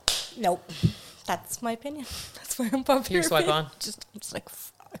like, nope, that's my opinion. That's where I'm popular. You swipe on. I'm just like,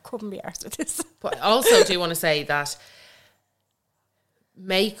 I couldn't be arsed with this. But I also do want to say that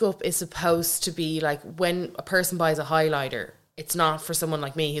makeup is supposed to be like when a person buys a highlighter, it's not for someone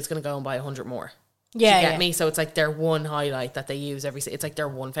like me who's going to go and buy 100 more. Yeah, Do you get me? So it's like their one highlight that they use it's like their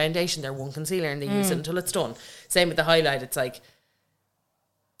one foundation, their one concealer, and they use it until it's done. Same with the highlight. It's like,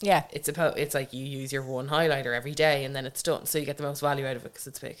 Yeah. it's like you use your one highlighter every day and then it's done. So you get the most value out of it because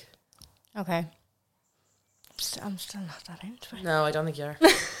it's big. Okay. I'm still not that into it. No, I don't think you are.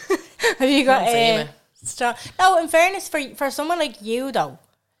 Have you got Can't see me. No, in fairness, for someone like you though,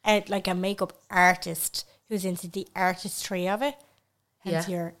 like a makeup artist who's into the artistry of it, hence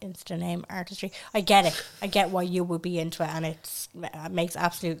your Insta name artistry. I get it. I get why you would be into it, and it makes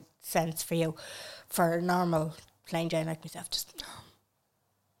absolute sense for you. For a normal plain Jane like myself, just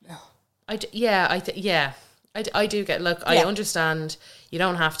no. I do get. Look, I understand. You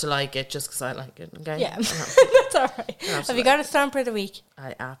don't have to like it just because I like it. Okay. Yeah, that's all right. Have you got a stamper of the week?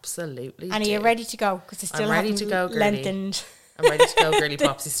 I absolutely. And are do. you ready to go? Because I still I'm ready haven't to go, girly. lengthened. I'm ready to go, girly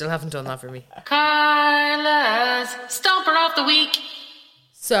pops. You still haven't done that for me. Carla's Stomper of the Week.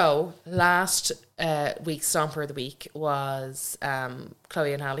 So, last week's Stomper of the Week was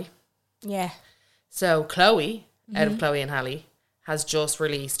Chloe and Halle. Yeah. So, Chloe, out of Chloe and Halle, has just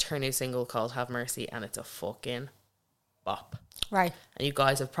released her new single called Have Mercy, and it's a fucking bop. Right. And you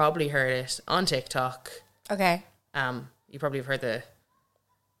guys have probably heard it on TikTok. Okay. You probably have heard the...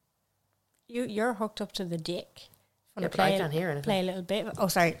 You're hooked up to the dick. Yeah, but I can't hear anything. Play a little bit. Oh,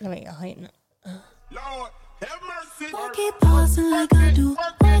 sorry. Let me heighten it. Lord, have mercy. Why keep pausing like I do?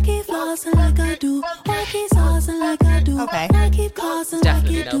 Why keep flossing like I do? Why keep saucing like I do? Okay. Why keep causing like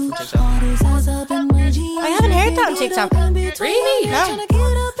Definitely you know do? from TikTok. All these eyes up in my jeans. I haven't heard that on TikTok. Really? No. Tryna get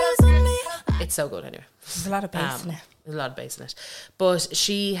a piece of me. It's so good anyway. There's a lot of bass in it. There's a lot of bass in it. But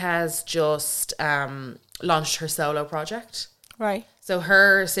she has just launched her solo project. Right. So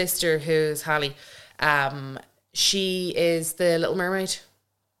her sister, who's Halle, she is the Little Mermaid.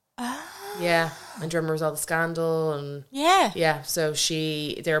 Yeah. And do you remember all the scandal and Yeah. so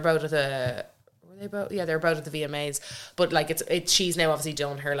they're both at the they're both at the VMAs. But like she's now obviously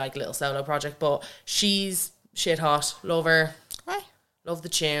done her like little solo project, but she's shit hot. Love her. Right. Love the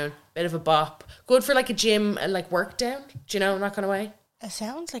tune. Bit of a bop. Good for like a gym and like work down. Do you know, in that kind of way? It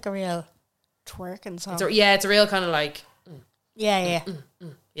sounds like a real twerking song. It's a real kind of like Yeah.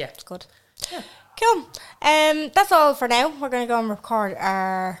 yeah. It's good. Yeah. Cool. That's all for now. We're going to go and record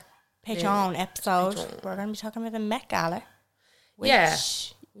our Patreon episode. We're going to be talking about the Met Gala. Which Yeah.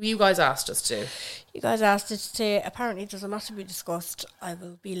 You guys asked us to. You guys asked us to. Apparently, there's a lot to be discussed. I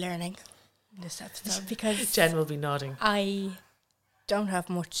will be learning in this episode because Jen will be nodding. I don't have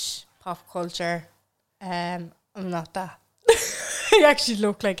much pop culture. I'm not that. I actually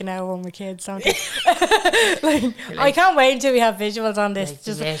look like an hour with my kids, don't I? I can't wait until we have visuals on this.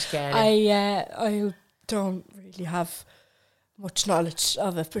 I don't really have much knowledge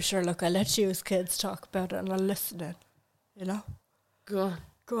of it, for sure. Look, I'll let you as kids talk about it and I'll listen in. You know? Go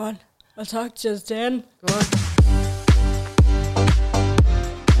on. I'll talk to you then. Go on.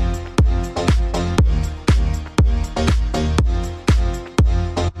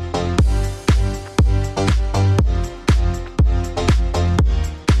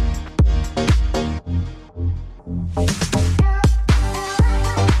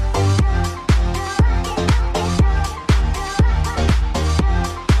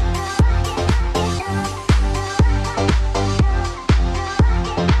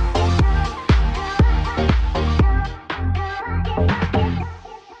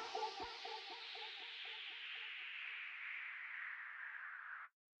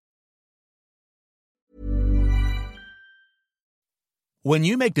 When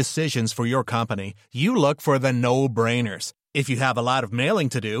you make decisions for your company, you look for the no-brainers. If you have a lot of mailing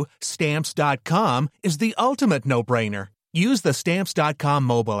to do, Stamps.com is the ultimate no-brainer. Use the Stamps.com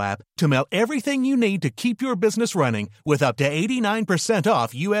mobile app to mail everything you need to keep your business running with up to 89%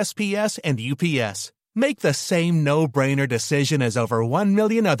 off USPS and UPS. Make the same no-brainer decision as over 1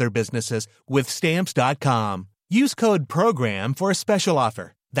 million other businesses with Stamps.com. Use code PROGRAM for a special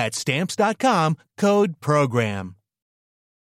offer. That's Stamps.com, code PROGRAM.